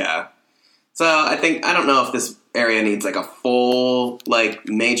areas. Yeah. So I don't know if this area needs like a full like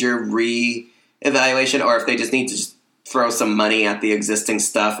major re-evaluation, or if they just need to just throw some money at the existing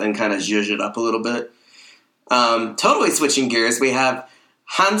stuff and kind of zhuzh it up a little bit. Totally switching gears, we have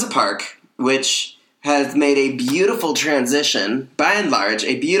Hansa Park, which has made a beautiful transition, by and large,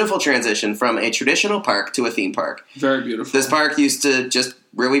 a beautiful transition from a traditional park to a theme park. Very beautiful. This park used to just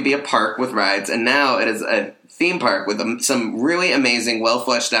really be a park with rides, and now it is a theme park with some really amazing,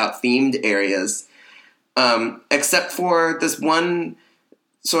 well-fleshed-out themed areas, except for this one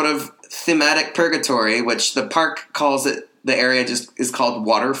sort of thematic purgatory, which the park calls it, the area just is called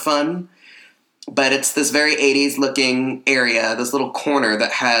Water Fun. But it's this very 80s-looking area, this little corner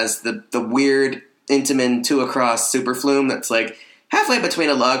that has the weird Intamin 2 Across super flume that's like halfway between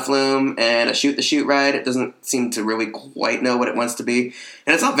a log flume and a shoot-the-chute ride. It doesn't seem to really quite know what it wants to be.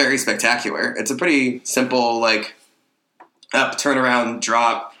 And it's not very spectacular. It's a pretty simple, like, up, turn around,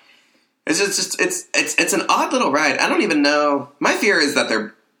 drop. It's just it's an odd little ride. I don't even know. My fear is that they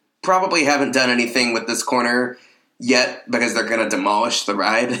probably haven't done anything with this corner yet because they're going to demolish the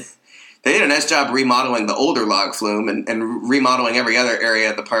ride. They did a nice job remodeling the older log flume and remodeling every other area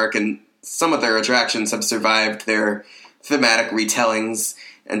at the park, and some of their attractions have survived their thematic retellings,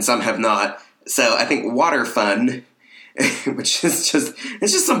 and some have not. So I think Water Fun, which is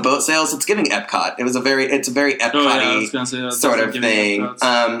just some boat sails. It's giving Epcot. It's a very Epcot-y sort of thing.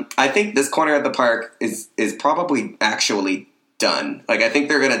 I think this corner of the park is probably actually done. Like, I think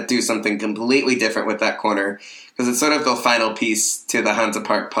they're going to do something completely different with that corner because it's sort of the final piece to the Hansa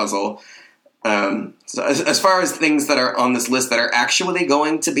Park puzzle. So as far as things that are on this list that are actually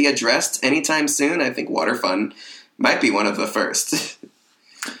going to be addressed anytime soon, I think Water Fun might be one of the first.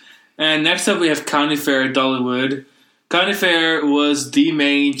 And next up we have County Fair at Dollywood. County Fair was the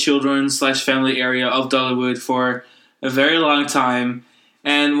main children/family area of Dollywood for a very long time.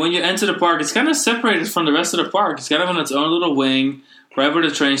 And when you enter the park, it's kind of separated from the rest of the park. It's kind of on its own little wing, right where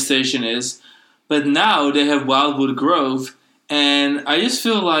the train station is. But now they have Wildwood Grove. And I just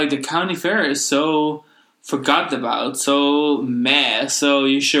feel like the County Fair is so forgotten about, so meh. So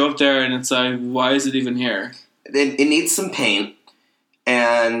you show up there and it's like, why is it even here? It needs some paint.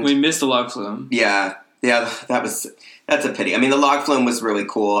 And we missed the log flume. Yeah, that's a pity. I mean, the log flume was really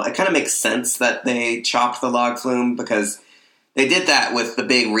cool. It kind of makes sense that they chopped the log flume because they did that with the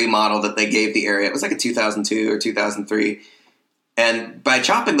big remodel that they gave the area. It was like a 2002 or 2003. And by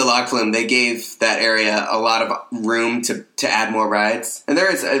chopping the log flume, they gave that area a lot of room to add more rides. And there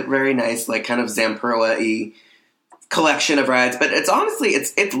is a very nice, like, kind of Zamperla-y collection of rides. But it's honestly,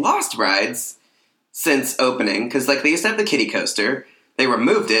 it's lost rides since opening. Because, like, they used to have the kiddie coaster. They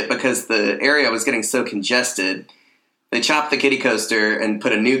removed it because the area was getting so congested. They chopped the kiddie coaster and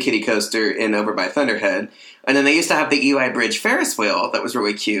put a new kiddie coaster in over by Thunderhead. And then they used to have the Eli Bridge Ferris wheel that was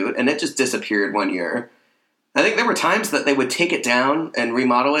really cute, and it just disappeared one year. I think there were times that they would take it down and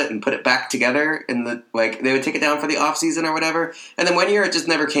remodel it and put it back together they would take it down for the off season or whatever. And then one year it just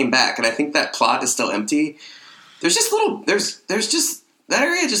never came back. And I think that plot is still empty. There's just that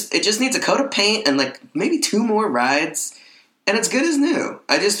area it just needs a coat of paint and like maybe 2 more rides, and it's good as new.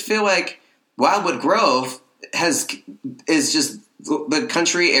 I just feel like Wildwood Grove is just the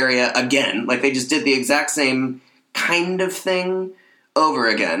country area again. Like they just did the exact same kind of thing over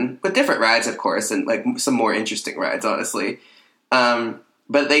again with different rides, of course, and like some more interesting rides, honestly. But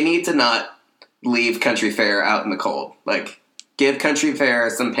they need to not leave Country Fair out in the cold. Like give Country Fair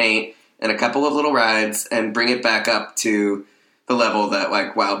some paint and a couple of little rides and bring it back up to the level that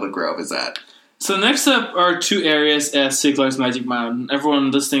like Wildwood Grove is at. So next up are 2 areas at Six Flags Magic Mountain.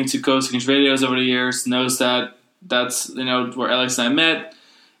 Everyone listening to Coast Kings videos over the years knows that that's where Alex and I met,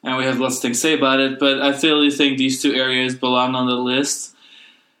 and we have lots of things to say about it. But I really think these 2 areas belong on the list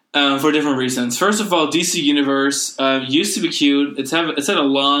for different reasons. First of all, DC Universe used to be cute. It's had a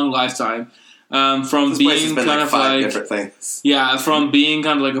long lifetime. From being kind of like different things. Yeah, from being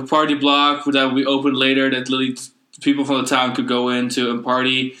kind of like a party block that we opened later that literally people from the town could go into and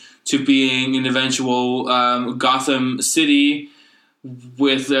party, to being an eventual Gotham City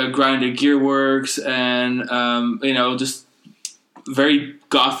with Grinded Gearworks and just very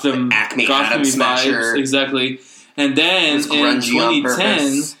Gotham Acme vibes. Smasher. Exactly. And then in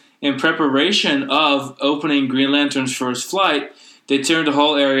 2010, in preparation of opening Green Lantern's first flight, they turned the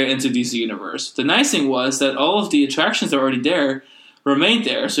whole area into DC Universe. The nice thing was that all of the attractions that were already there remained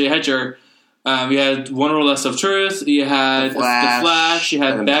there. So you had you had Wonder Woman Lust of Truth, you had the Flash, you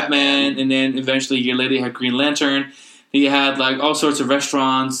had Batman, and then eventually a year later you had Green Lantern. You had like all sorts of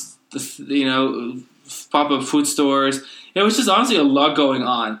restaurants, pop-up food stores. It was just honestly a lot going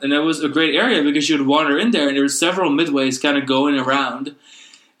on, and it was a great area because you would wander in there, and there were several midways kind of going around.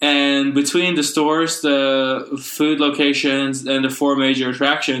 And between the stores, the food locations, and the 4 major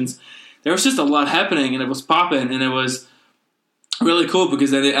attractions, there was just a lot happening, and it was popping, and it was really cool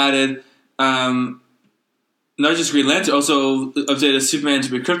because then they added not just Green Lantern, also updated Superman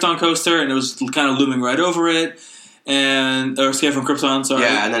to be a Krypton coaster, and it was kind of looming right over it. Or Escape from Krypton, sorry.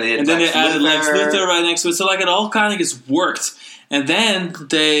 Yeah, and then they added Lex Luthor right next to it. So like it all kind of just worked. And then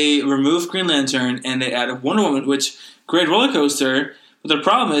they removed Green Lantern and they added Wonder Woman, which great roller coaster. But the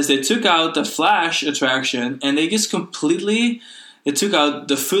problem is they took out the Flash attraction and they just completely took out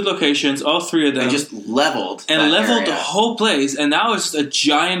the food locations, all 3 of them. They just leveled the whole place. And now it's just a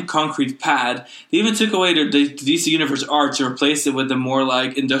giant concrete pad. They even took away the DC Universe arch and replaced it with the more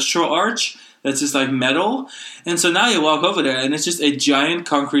like industrial arch. That's just like metal. And so now you walk over there and it's just a giant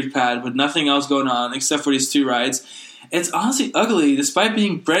concrete pad with nothing else going on except for these 2 rides. It's honestly ugly despite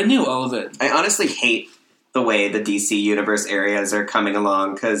being brand new, all of it. I honestly hate the way the DC Universe areas are coming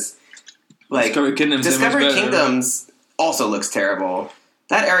along because like Discovery Kingdoms also looks terrible.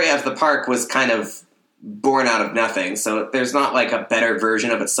 That area of the park was kind of born out of nothing, so there's not like a better version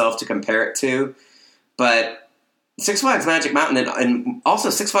of itself to compare it to. But Six Flags Magic Mountain and also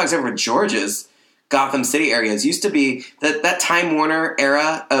Six Flags Over George's Gotham City areas used to be that Time Warner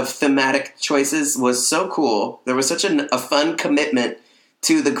era of thematic choices was so cool. There was such a fun commitment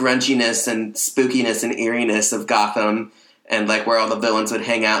to the grunginess and spookiness and eeriness of Gotham and like where all the villains would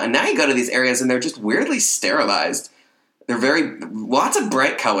hang out. And now you go to these areas and they're just weirdly sterilized. They're lots of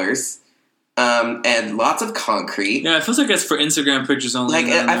bright colors. And lots of concrete. Yeah, it feels like it's for Instagram pictures only.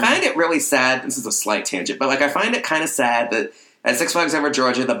 Like, I find it really sad. This is a slight tangent, but like I find it kind of sad that at Six Flags Over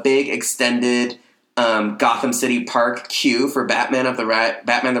Georgia, the big extended Gotham City Park queue for Batman the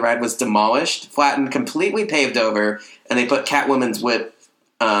Ride was demolished, flattened, completely paved over, and they put Catwoman's Whip,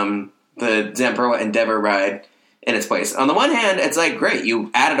 the Zamperla Endeavor ride, in its place. On the one hand, it's like, great, you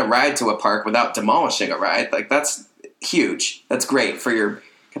added a ride to a park without demolishing a ride. Like, that's huge. That's great for your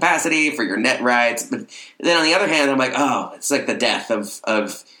capacity, for your net rides. But then on the other hand, I'm like, oh, it's like the death of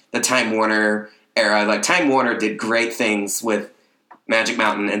the Time Warner era. Like, Time Warner did great things with Magic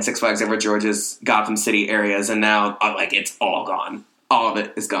Mountain and Six Flags Over George's Gotham City areas, and now, like, it's all gone. All of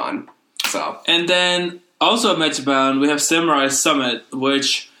it is gone. So. And then, also at Magic Mountain, we have Samurai Summit,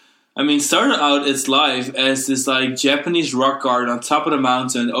 which, I mean, started out its life as this, like, Japanese rock garden on top of the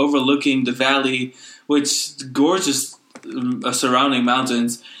mountain overlooking the valley, which gorgeous surrounding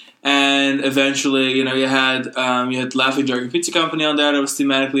mountains, and eventually, you had Laughing Dragon Pizza Company on there that was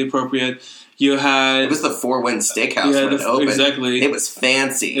thematically appropriate. It was the Four Wind Steakhouse when it opened. Exactly, it was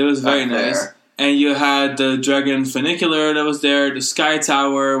fancy. It was very nice. And you had the Dragon Funicular that was there, the Sky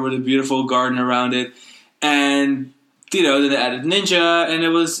Tower with a beautiful garden around it, and then they added Ninja, and it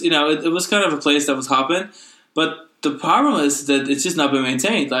was, it was kind of a place that was hopping. But the problem is that it's just not been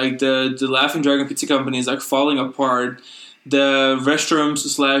maintained. Like, the Laughing Dragon Pizza Company is, like, falling apart. The restrooms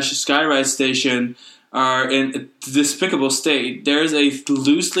 / Skyride station are in a despicable state. There's a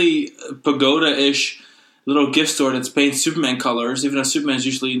loosely pagoda-ish little gift store that's painted Superman colors, even though Superman's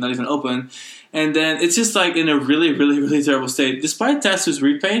usually not even open. And then it's just like in a really, really, really terrible state. Despite Tatsu's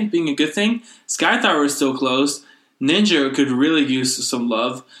repaint being a good thing, Sky Tower is still closed. Ninja could really use some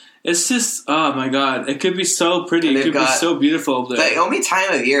love. It's just, oh my god, it could be so pretty. It could be so beautiful over there. The only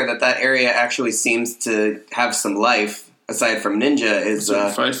time of year that area actually seems to have some life, aside from Ninja, is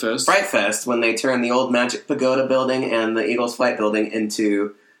Fright Fest. Fright Fest, when they turn the old Magic Pagoda building and the Eagles Flight building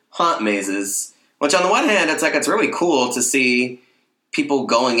into haunt mazes. Which on the one hand, it's really cool to see people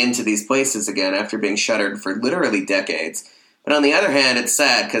going into these places again after being shuttered for literally decades. But on the other hand, it's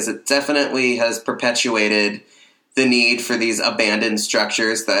sad because it definitely has perpetuated the need for these abandoned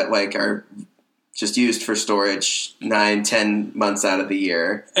structures that are just used for storage 9-10 months out of the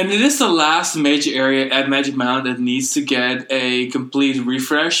year. And it is the last major area at Magic Mountain that needs to get a complete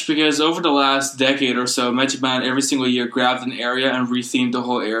refresh, because over the last decade or so, Magic Mountain every single year grabbed an area and rethemed the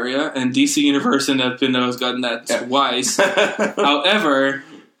whole area, and DC Universe and Nintendo has gotten that twice. However,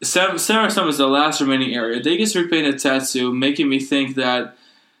 Sarah Summit is the last remaining area. They just repainted Tatsu, making me think that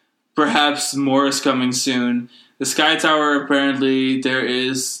perhaps more is coming soon. The Sky Tower, apparently, there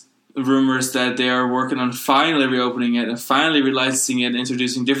is rumors that they are working on finally reopening it and finally relicensing it and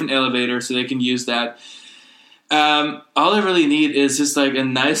introducing different elevators so they can use that. All I really need is just like a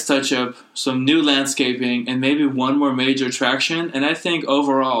nice touch-up, some new landscaping, and maybe one more major attraction. And I think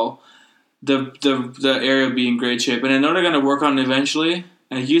overall, the area will be in great shape. And I know they're going to work on it eventually.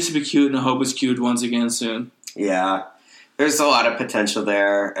 And it used to be cute, and I hope it's cute once again soon. Yeah. There's a lot of potential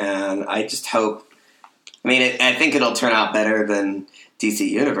there, and I just hope... I think it'll turn out better than DC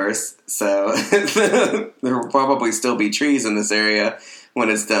Universe, so there will probably still be trees in this area when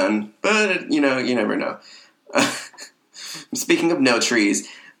it's done, but, you never know. Speaking of no trees,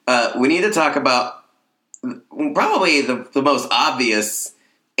 we need to talk about probably the most obvious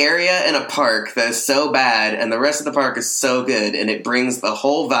area in a park that is so bad and the rest of the park is so good and it brings the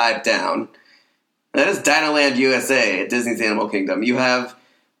whole vibe down. That is Dinoland USA at Disney's Animal Kingdom. You have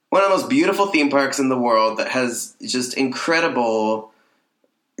one of the most beautiful theme parks in the world that has just incredible,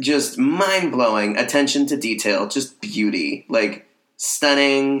 just mind-blowing attention to detail, just beauty. Like,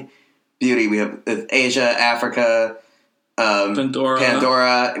 stunning beauty. We have Asia, Africa,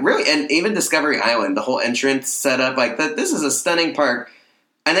 Pandora. Really, and even Discovery Island, the whole entrance setup. This is a stunning park.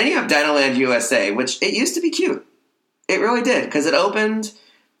 And then you have Dinoland USA, which it used to be cute. It really did, because it opened...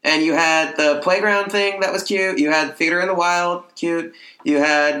 And you had the playground thing that was cute. You had Theater in the Wild, cute. You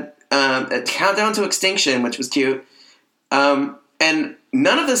had a Countdown to Extinction, which was cute. And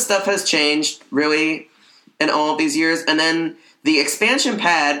none of this stuff has changed, really, in all of these years. And then the expansion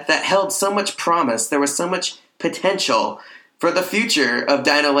pad that held so much promise, there was so much potential for the future of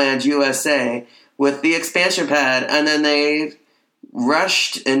Dinoland USA with the expansion pad. And then they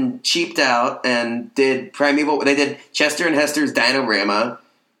rushed and cheaped out and did Primeval. They did Chester and Hester's Dinorama,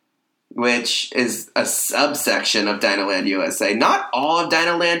 which is a subsection of Dinoland USA. Not all of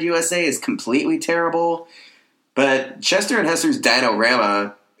Dinoland USA is completely terrible, but Chester and Hester's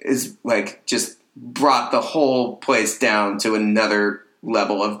Dinorama is just brought the whole place down to another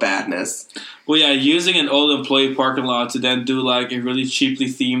level of badness. Well, yeah, using an old employee parking lot to then do a really cheaply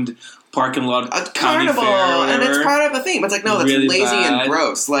themed parking lot, a carnival, and it's part of a theme. It's no, that's really lazy bad. And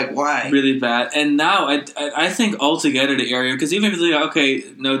gross. Why? Really bad. And now I think altogether the area, because even if you think, okay,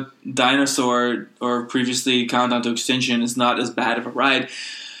 no, Dinosaur or previously Countdown to Extinction is not as bad of a ride.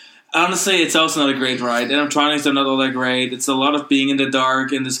 Honestly, it's also not a great ride. And animatronics are not all that great. It's a lot of being in the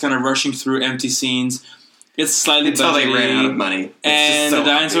dark and just kind of rushing through empty scenes. It's slightly until they ran out of money. And the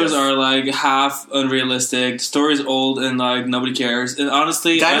dinosaurs are half unrealistic. The story's old and nobody cares. And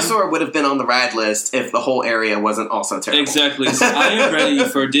honestly, Dinosaur would have been on the ride list if the whole area wasn't also terrible. Exactly. So I am ready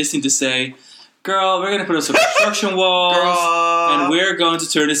for Disney to say, girl, we're going to put up some construction walls and we're going to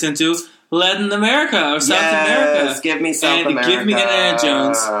turn this into Latin America or South America. Give me South America. Give me Indiana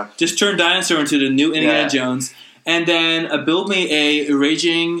Jones. Just turn Dinosaur into the new Indiana Jones. And then build me a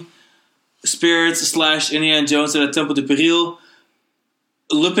raging Spirits / Indiana Jones at a Temple de Peril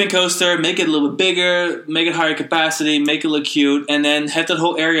looping coaster, make it a little bit bigger, make it higher capacity, make it look cute, and then have that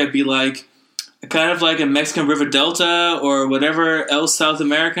whole area be kind of like a Mexican River Delta or whatever else South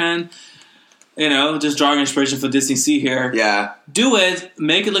American. Just drawing inspiration for Disney Sea here. Yeah. Do it,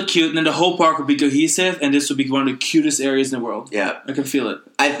 make it look cute, and then the whole park will be cohesive, and this will be one of the cutest areas in the world. Yeah. I can feel it.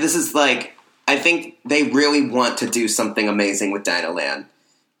 This is I think they really want to do something amazing with Dinoland.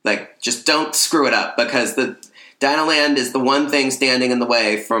 Like, just don't screw it up, because the Dinoland is the one thing standing in the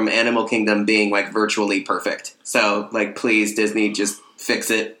way from Animal Kingdom being, like, virtually perfect. So, like, please, Disney, just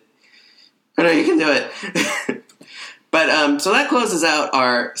fix it. I know you can do it. But, so that closes out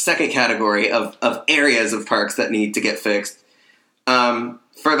our second category of areas of parks that need to get fixed.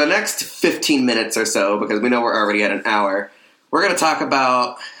 For the next 15 minutes or so, because we know we're already at an hour, we're going to talk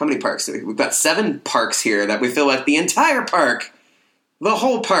about, how many parks do we? We've got 7 parks here that we feel like the entire park, the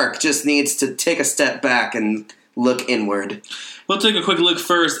whole park, just needs to take a step back and look inward. We'll take a quick look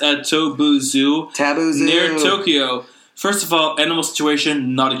first at Tobu Zoo. Taboo Zoo. Near Tokyo. First of all, animal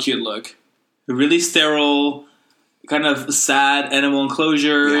situation, not a cute look. Really sterile, kind of sad animal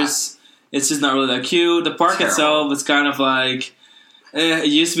enclosures. Yeah. It's just not really that cute. The park itself is kind of like, it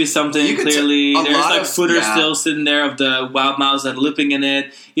used to be something, clearly. There's like footage still sitting there of the wild mouse that are looping in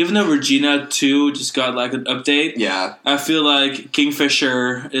it. Even though Regina 2 just got like an update. Yeah. I feel like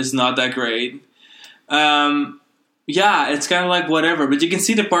Kingfisher is not that great. Yeah, it's kind of like whatever. But you can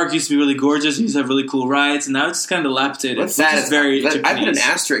see the park used to be really gorgeous. It used to have really cool rides. And now it's just kind of dilapidated. What's that? It's very Japanese. I put an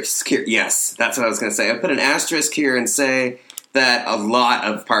asterisk here. Yes, that's what I was going to say. I put an asterisk here and say that a lot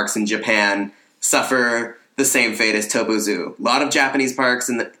of parks in Japan suffer the same fate as Tobu Zoo. A lot of Japanese parks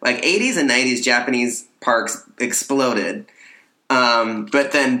in the 80s and 90s Japanese parks exploded.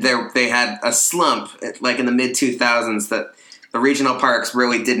 But then they had a slump like in the mid-2000s that the regional parks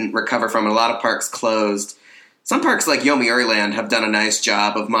really didn't recover from. A lot of parks closed. Some parks like Yomiuri have done a nice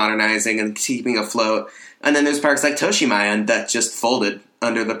job of modernizing and keeping afloat. And then there's parks like Toshimayan that just folded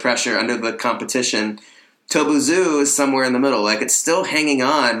under the pressure, under the competition. Tobu Zoo is somewhere in the middle. Like, it's still hanging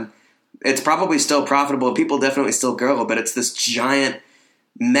on. It's probably still profitable. People definitely still go, but it's this giant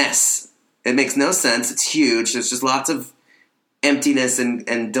mess. It makes no sense. It's huge. There's just lots of emptiness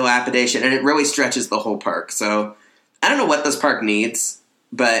and dilapidation, and it really stretches the whole park. So I don't know what this park needs.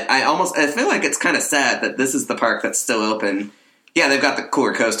 But I feel like it's kind of sad that this is the park that's still open. Yeah, they've got the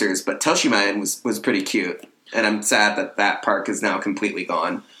cooler coasters, but Toshimayan was pretty cute. And I'm sad that park is now completely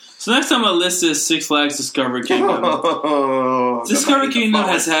gone. So next on my list is Six Flags Discovery Kingdom. Discovery Kingdom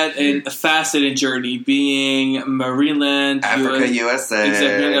has had a fascinating journey, being Marineland, Africa USA.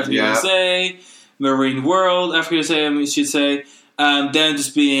 Exactly, Africa USA, Marine World, Africa USA, I should say. Then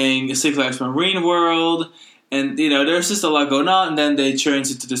just being Six Flags Marine World. And, there's just a lot going on, and then they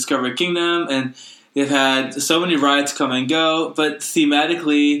changed it to Discovery Kingdom, and they've had so many rides come and go, but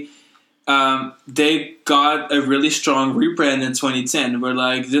thematically, they got a really strong rebrand in 2010, where,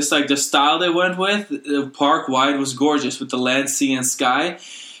 the style they went with, the park-wide was gorgeous, with the land, sea, and sky,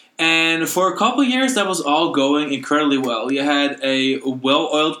 and for a couple years, that was all going incredibly well. You had a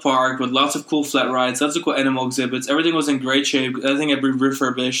well-oiled park with lots of cool flat rides, lots of cool animal exhibits, everything was in great shape, everything had been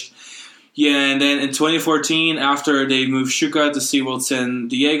refurbished. Yeah, and then in 2014, after they moved Shuka to SeaWorld San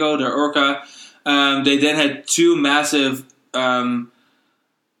Diego, their Orca, they then had 2 massive, aqua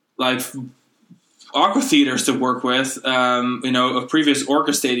theaters to work with. A previous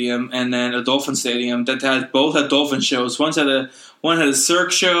Orca stadium and then a dolphin stadium that both had dolphin shows. One had a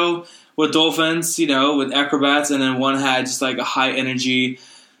Cirque show with dolphins, with acrobats, and then one had just like a high energy,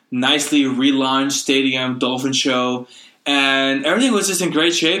 nicely relaunched stadium dolphin show. And everything was just in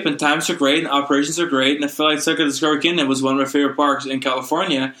great shape, and times are great, and operations are great, and I feel like Circuit Discovery Kingdom was one of my favorite parks in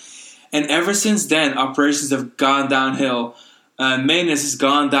California. And ever since then, operations have gone downhill. Maintenance has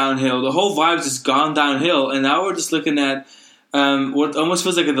gone downhill. The whole vibe has gone downhill, and now we're just looking at what almost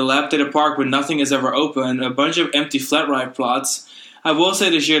feels like a dilapidated park where nothing is ever open, a bunch of empty flat ride plots. I will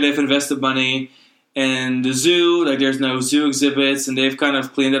say this year they've invested money in the zoo, there's no zoo exhibits, and they've kind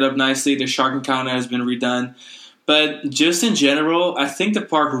of cleaned it up nicely. The shark encounter has been redone. But just in general, I think the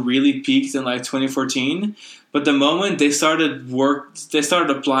park really peaked in 2014. But the moment they started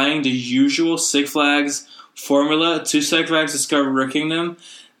applying the usual Six Flags formula to Six Flags Discovery Kingdom,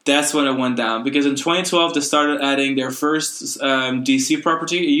 that's when it went down. Because in 2012, they started adding their first DC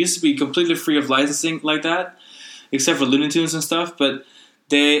property. It used to be completely free of licensing like that, except for Looney Tunes and stuff. But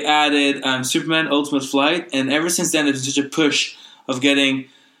they added Superman Ultimate Flight, and ever since then, there's such a push of getting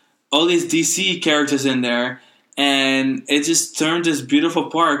all these DC characters in there. And it just turned this beautiful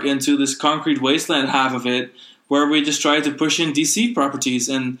park into this concrete wasteland half of it, where we just tried to push in DC properties.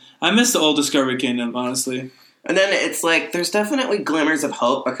 And I miss the old Discovery Kingdom, honestly. And then it's there's definitely glimmers of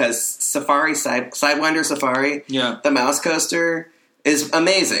hope, because Sidewinder Safari, the mouse coaster, is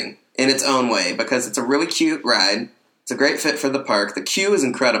amazing in its own way, because it's a really cute ride. It's a great fit for the park. The queue is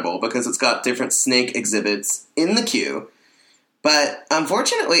incredible, because it's got different snake exhibits in the queue. But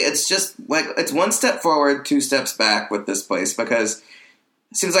unfortunately, it's just it's 1 step forward, 2 steps back with this place, because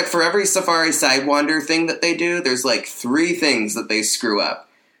seems like for every Safari Sidewander thing that they do, there's like 3 things that they screw up.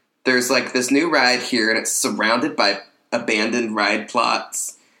 There's like this new ride here, and it's surrounded by abandoned ride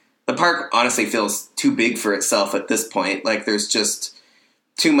plots. The park honestly feels too big for itself at this point. Like, there's just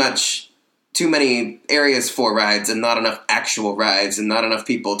too many areas for rides and not enough actual rides and not enough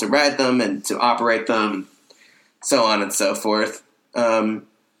people to ride them and to operate them, so on and so forth. And,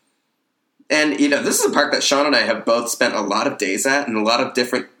 this is a park that Sean and I have both spent a lot of days at and a lot of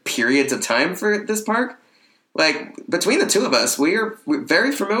different periods of time for this park. Like, between the two of us, we're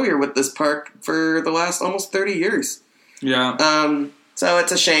very familiar with this park for the last almost 30 years. Yeah. So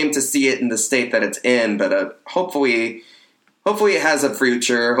it's a shame to see it in the state that it's in, but hopefully it has a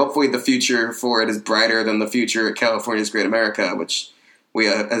future. Hopefully the future for it is brighter than the future at California's Great America, which we,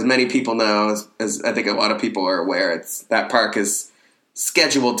 as many people know, as I think a lot of people are aware, that park is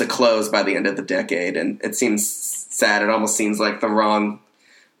scheduled to close by the end of the decade, and it seems sad. It almost seems like the wrong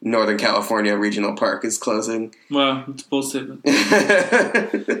Northern California regional park is closing. Well, it's bullshit.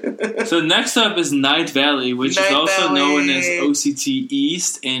 So next up is Night Valley, which is also known as OCT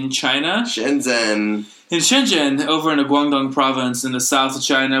East in China. Shenzhen. In Shenzhen, over in the Guangdong province in the south of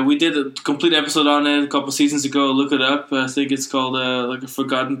China. We did a complete episode on it a couple seasons ago. Look it up. I think it's called like a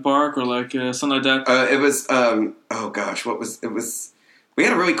Forgotten Park or like something like that. It was, we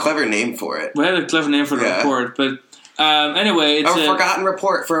had a really clever name for it. We had a clever name for the report, but anyway, it's a forgotten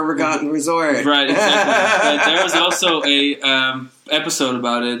report for a forgotten resort. Right, exactly. But there was also a episode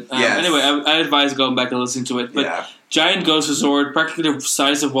about it. Yes. Anyway, I advise going back and listening to it. But giant ghost resort, practically the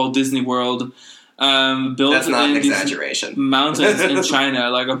size of Walt Disney World, built That's not in an exaggeration. These mountains in China,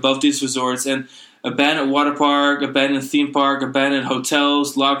 like above these resorts, and abandoned water park, abandoned theme park, abandoned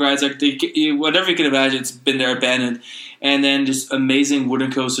hotels, log rides, like whatever you can imagine, it's been there abandoned. And then just amazing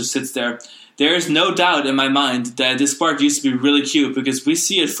wooden coaster sits there. There is no doubt in my mind that this park used to be really cute because we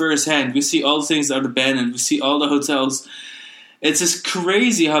see it firsthand. We see all the things that are abandoned. We see all the hotels. It's just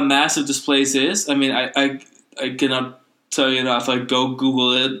crazy how massive this place is. I mean, I cannot tell you enough. Like, go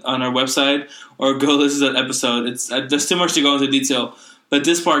Google it on our website or go listen to that episode. There's too much to go into detail. But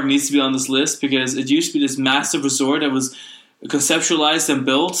this park needs to be on this list because it used to be this massive resort that was conceptualized and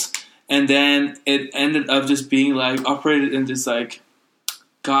built, and then it ended up just being like operated in this like,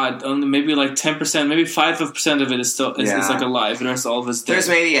 God, only maybe like 10%, maybe 5% of it is still is like alive. The rest of all of it's dead. There's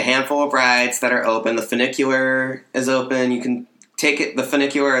maybe a handful of rides that are open. The funicular is open. You can take the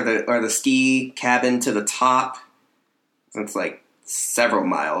funicular or the ski cabin to the top. It's like several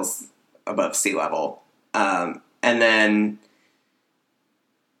miles above sea level, and then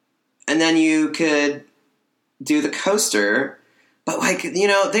you could do the coaster. But, like,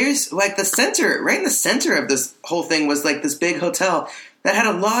 there's, like, right in the center of this whole thing was, like, this big hotel that had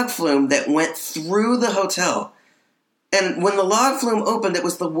a log flume that went through the hotel. And when the log flume opened, it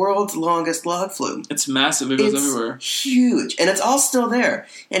was the world's longest log flume. It's massive. It goes everywhere. Huge. And it's all still there.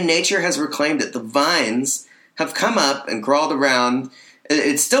 And nature has reclaimed it. The vines have come up and crawled around.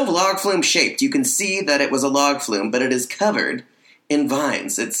 It's still log flume shaped. You can see that it was a log flume, but it is covered in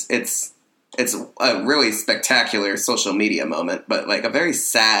vines. It's a really spectacular social media moment, but like a very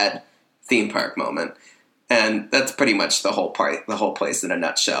sad theme park moment. And that's pretty much the whole place in a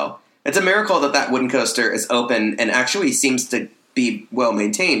nutshell. It's a miracle that wooden coaster is open and actually seems to be well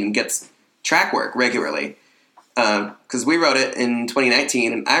maintained and gets track work regularly. Because we rode it in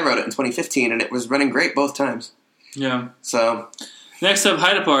 2019 and I rode it in 2015 and it was running great both times. Yeah. So... Next up,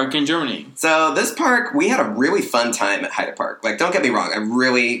 Heide Park in Germany. So this park, we had a really fun time at Heide Park. Like, don't get me wrong, I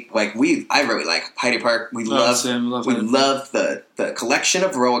really like Heide Park. We love the collection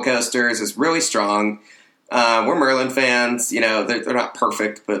of roller coasters is really strong. We're Merlin fans, they're not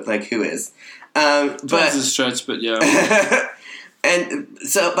perfect, but like, who is? But it's a stretch, but yeah. And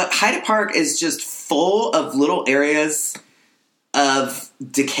so, but Heide Park is just full of little areas of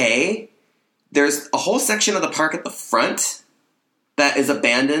decay. There's a whole section of the park at the front that is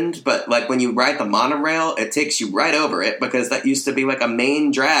abandoned, but like when you ride the monorail, it takes you right over it because that used to be like a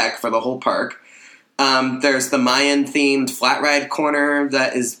main drag for the whole park. There's the Mayan-themed flat ride corner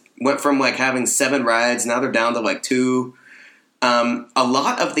that went from like having 7 rides, now they're down to like 2. A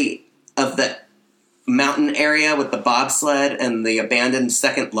lot of the mountain area with the bobsled and the abandoned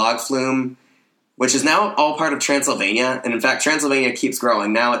second log flume, which is now all part of Transylvania, and in fact Transylvania keeps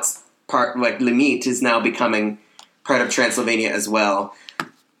growing. Now it's part, like Limite is now becoming part of Transylvania as well.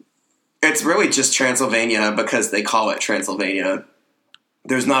 It's really just Transylvania because they call it Transylvania.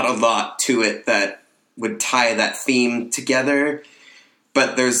 There's not a lot to it that would tie that theme together.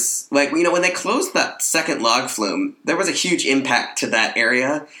 But there's, like, when they closed that second log flume, there was a huge impact to that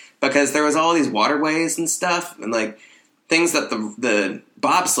area because there was all these waterways and stuff. And, like, things that the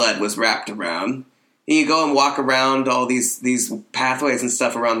bobsled was wrapped around. And you go and walk around all these pathways and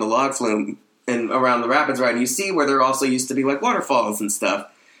stuff around the log flume and around the rapids ride, and you see where there also used to be like waterfalls and stuff.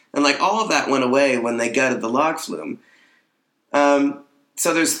 And like all of that went away when they gutted the log flume.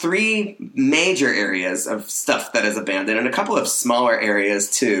 So there's 3 major areas of stuff that is abandoned and a couple of smaller areas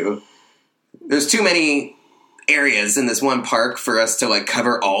too. There's too many areas in this one park for us to like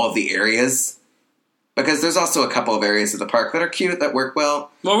cover all of the areas. Because there's also a couple of areas of the park that are cute, that work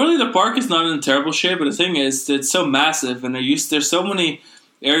well. Well, really, the park is not in terrible shape, but the thing is, it's so massive, and there's so many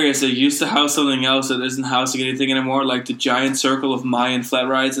areas that used to house something else that isn't housing anything anymore, like the giant circle of Mayan flat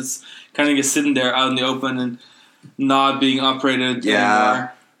rides. It's kind of just sitting there out in the open and not being operated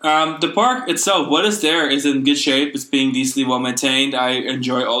anymore. The park itself, what is there, is in good shape. It's being decently well maintained. I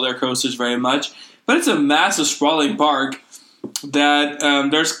enjoy all their coasters very much. But it's a massive, sprawling park that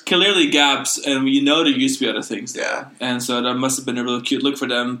there's clearly gaps, and there used to be other things there. Yeah. And so that must have been a really cute look for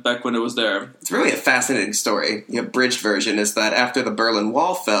them back when it was there. It's really a fascinating story. The abridged version is that after the Berlin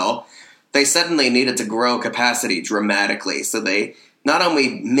Wall fell, they suddenly needed to grow capacity dramatically. So they not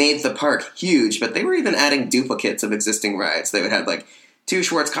only made the park huge, but they were even adding duplicates of existing rides. They would have like 2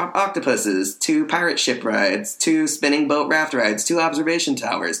 Schwarzkopf octopuses, 2 pirate ship rides, 2 spinning boat raft rides, 2 observation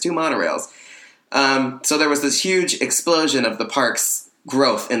towers, 2 monorails. So there was this huge explosion of the park's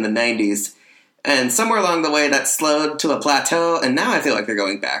growth in the 90s. And somewhere along the way that slowed to a plateau, and now I feel like they're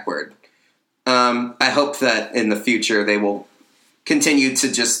going backward. I hope that in the future they will continue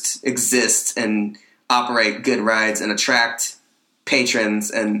to just exist and operate good rides and attract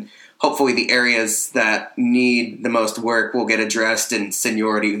patrons, and hopefully the areas that need the most work will get addressed in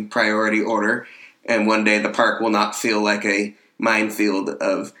seniority priority order, and one day the park will not feel like a minefield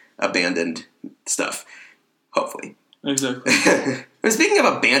of abandoned stuff. Hopefully. Exactly. Speaking of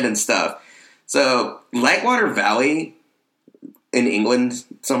abandoned stuff, so Lightwater Valley in England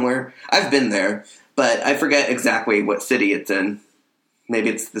somewhere, I've been there, but I forget exactly what city it's in. Maybe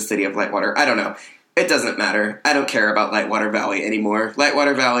it's the city of Lightwater. I don't know. It doesn't matter. I don't care about Lightwater Valley anymore.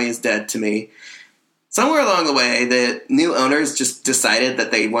 Lightwater Valley is dead to me. Somewhere along the way, the new owners just decided that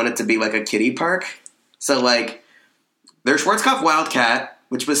they wanted to be like a kiddie park. So, like, their Schwarzkopf Wildcat,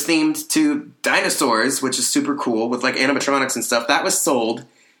 which was themed to dinosaurs, which is super cool, with, like, animatronics and stuff, that was sold.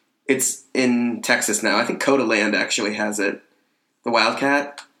 It's in Texas now. I think Coda Land actually has it. The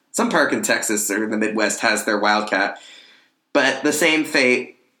Wildcat. Some park in Texas or the Midwest has their Wildcat. But the same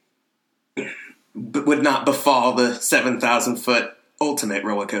fate would not befall the 7,000-foot Ultimate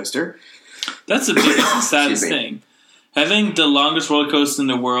roller coaster. That's the biggest and saddest thing. Having the longest roller coaster in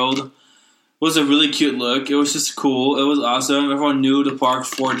the world was a really cute look. It was just cool. It was awesome. Everyone knew the park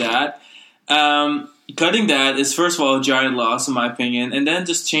for that. Cutting that is, first of all, a giant loss, in my opinion. And then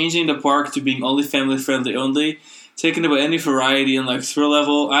just changing the park to being only family-friendly only, taking away any variety and, like, thrill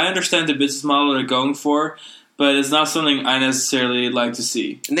level. I understand the business model they're going for, but it's not something I necessarily like to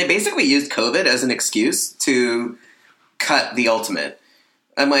see. And they basically used COVID as an excuse to cut the Ultimate.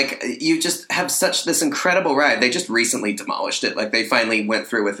 I'm like, you just have such this incredible ride. They just recently demolished it. Like, they finally went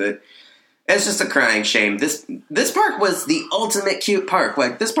through with it. It's just a crying shame. This park was the ultimate cute park.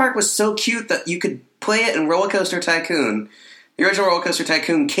 Like, this park was so cute that you could play it in Roller Coaster Tycoon. The original Roller Coaster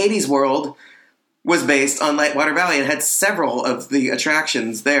Tycoon, Katie's World, was based on Lightwater Valley and had several of the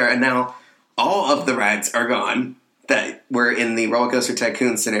attractions there. And now all of the rides are gone that were in the Roller Coaster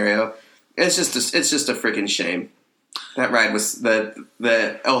Tycoon scenario. It's just a freaking shame. That ride was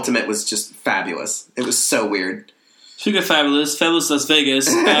the Ultimate was just fabulous. It was so weird. Speaking of fabulous Las Vegas,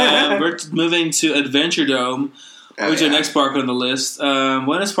 we're moving to Adventure Dome, which is the next park on the list.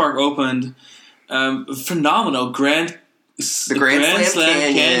 When this park opened, phenomenal. The Grand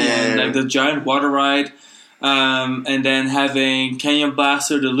Slam Canyon, like the giant water ride, and then having Canyon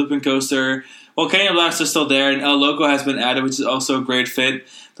Blaster, the looping coaster. Well, Canyon Blaster is still there, and El Loco has been added, which is also a great fit.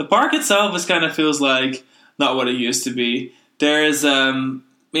 The park itself just kind of feels like not what it used to be. There is, some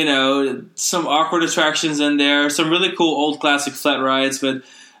awkward attractions in there, some really cool old classic flat rides, but,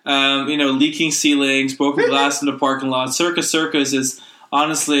 leaking ceilings, broken glass in the parking lot. Circus is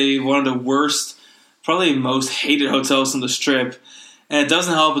honestly one of the worst, probably most hated hotels on the Strip. And it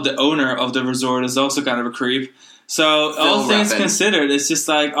doesn't help that the owner of the resort is also kind of a creep. So all things considered, it's just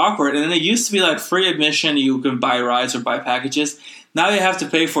like awkward. And then it used to be like free admission. You can buy rides or buy packages. Now you have to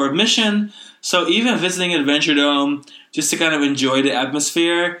pay for admission. So even visiting Adventure Dome just to kind of enjoy the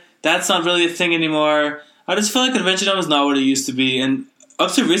atmosphere, that's not really a thing anymore. I just feel like Adventure Dome is not what it used to be. And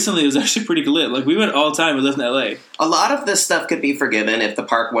up to recently, it was actually pretty lit. Like, we went all the time. We lived in LA. A lot of this stuff could be forgiven if the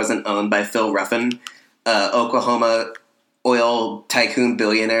park wasn't owned by Phil Ruffin, Oklahoma oil tycoon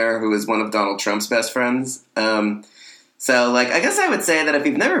billionaire who was one of Donald Trump's best friends. So, like, I guess I would say that if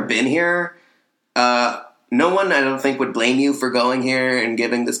you've never been here, no one, I don't think, would blame you for going here and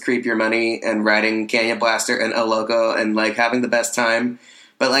giving this creep your money and riding Canyon Blaster and El Loco and, like, having the best time.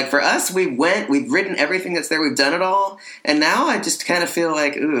 But, like, for us, we've ridden everything that's there, we've done it all, and now I just kind of feel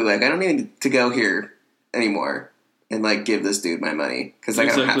like, ooh, like, I don't need to go here anymore and, like, give this dude my money, because I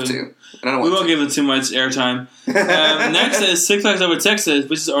don't have to. We won't give it too much airtime. Next is Six Flags Over Texas,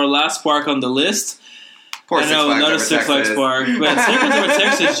 which is our last park on the list. I know, not a Six Flags park, but Six Flags Over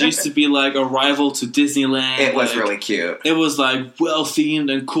Texas used to be like a rival to Disneyland. It was like, really cute. It was like well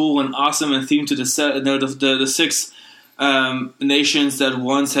themed and cool and awesome and themed to the six nations that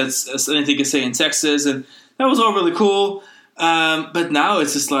once had anything to say in Texas, and that was all really cool. But now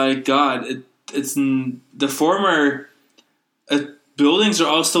it's just like God. It's the former buildings are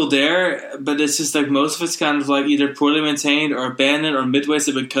all still there, but it's just like most of it's kind of like either poorly maintained or abandoned, or midways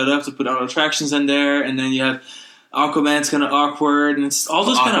have been cut up to put all attractions in there, and then you have Aquaman's kind of awkward, and it's all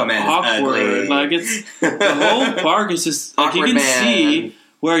just kind of awkward. Ugly. Like it's the whole park is just like you can see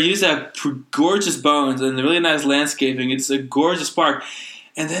where you used to have gorgeous bones and really nice landscaping. It's a gorgeous park,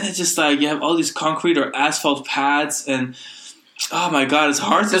 and then it's just like you have all these concrete or asphalt pads, and oh my God, it's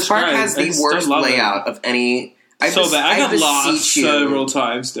hard to describe. This park has the worst layout of any. I got lost several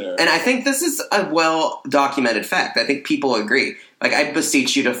times there. And I think this is a well-documented fact. I think people agree. Like, I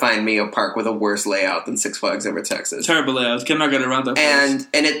beseech you to find me a park with a worse layout than Six Flags Over Texas. Terrible layout. Cannot get around that place.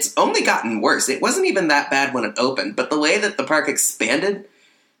 And it's only gotten worse. It wasn't even that bad when it opened, but the way that the park expanded,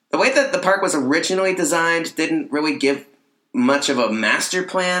 the way that the park was originally designed didn't really give much of a master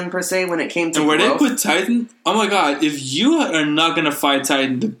plan, per se, when it came to growth. And where they put Titan, oh my God, if you are not going to fight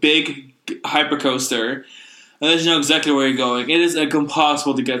Titan, the big hypercoaster, unless you know exactly where you're going, it is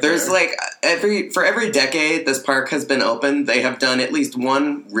impossible to get there. There's like for every decade this park has been open, they have done at least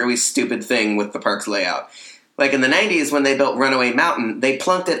one really stupid thing with the park's layout. Like in the 90s when they built Runaway Mountain, they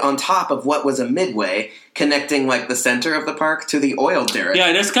plunked it on top of what was a midway connecting like the center of the park to the oil derrick.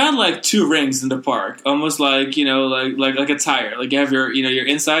 Yeah, there's kind of like two rings in the park, almost like, you know, like a tire. Like you have your, you know, your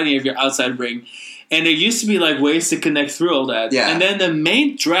inside and you have your outside ring. And there used to be, like, ways to connect through all that. Yeah. And then the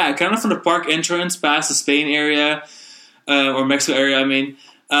main drag, kind of from the park entrance past the Spain area, or Mexico area, I mean,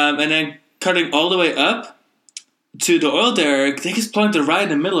 and then cutting all the way up to the oil derrick, they just plunked it right in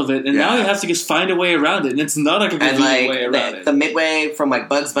the middle of it. And now you have to just find a way around it. And it's not like a convenient way around it. The midway from, like,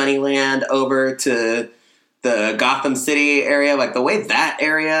 Bugs Bunny Land over to the Gotham City area, like, the way that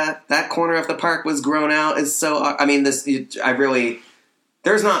area, that corner of the park was grown out is so... I mean,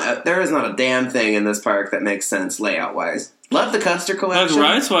 There is not a damn thing in this park that makes sense layout-wise. Love the Custer collection.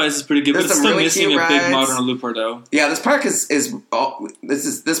 Like, rides-wise, it's pretty good, but it's still really missing a big modern looper, though. Yeah, this park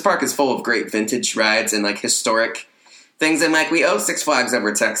this park is full of great vintage rides and, like, historic things. And, like, we owe Six Flags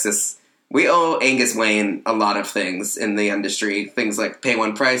Over Texas. We owe Angus Wayne a lot of things in the industry. Things like pay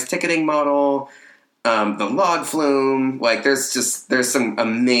one price ticketing model, the log flume. Like, there's some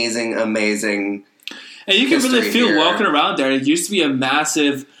amazing and you can really feel walking around there. It used to be a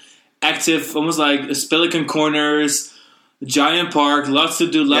massive, active, almost like Spillican Corners, giant park, lots to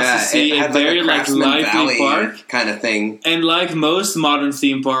do, lots to see, a very like lively park kind of thing. And like most modern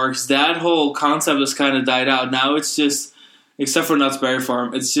theme parks, that whole concept has kind of died out. Now it's just, except for Knott's Berry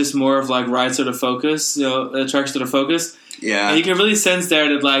Farm, it's just more of like rides to the focus, you know, attractions to the focus. Yeah, and you can really sense there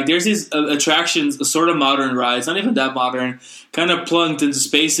that like there's these attractions, sort of modern rides, not even that modern, kind of plunked into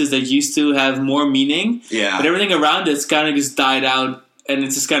spaces that used to have more meaning. Yeah, but everything around it's kind of just died out, and it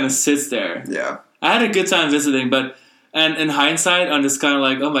just kind of sits there. Yeah, I had a good time visiting, but and in hindsight, I'm just kind of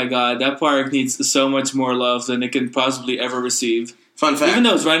like, oh my God, that park needs so much more love than it can possibly ever receive. Fun fact. Even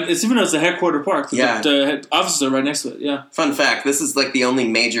though it's a headquarter park. The offices are right next to it, yeah. Fun fact, this is like the only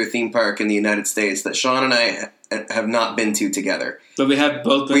major theme park in the United States that Sean and I have not been to together. But we have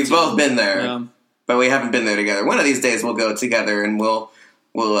both been both been there. Yeah. But we haven't been there together. One of these days we'll go together and we'll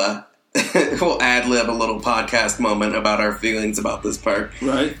ad-lib a little podcast moment about our feelings about this park.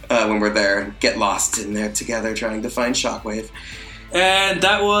 Right. When we're there and get lost in there together trying to find Shockwave. And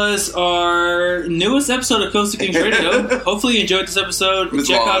that was our newest episode of Coaster Kings Radio. Hopefully you enjoyed this episode.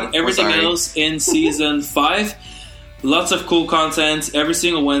 Check out everything else in Season 5. Lots of cool content. Every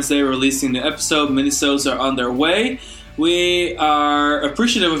single Wednesday we're releasing the episode. Minisodes are on their way. We are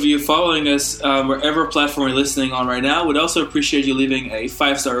appreciative of you following us wherever platform you're listening on right now. We'd also appreciate you leaving a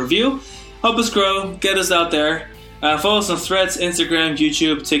 5-star review. Help us grow. Get us out there. Follow us on Threads, Instagram,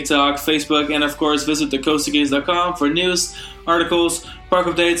 YouTube, TikTok, Facebook, and of course visit thecoasterkings.com for news, articles, park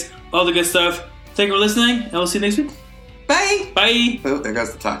updates, all the good stuff. Thank you for listening, and we'll see you next week. Bye! Bye! Oh, there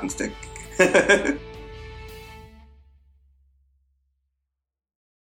goes the talking stick.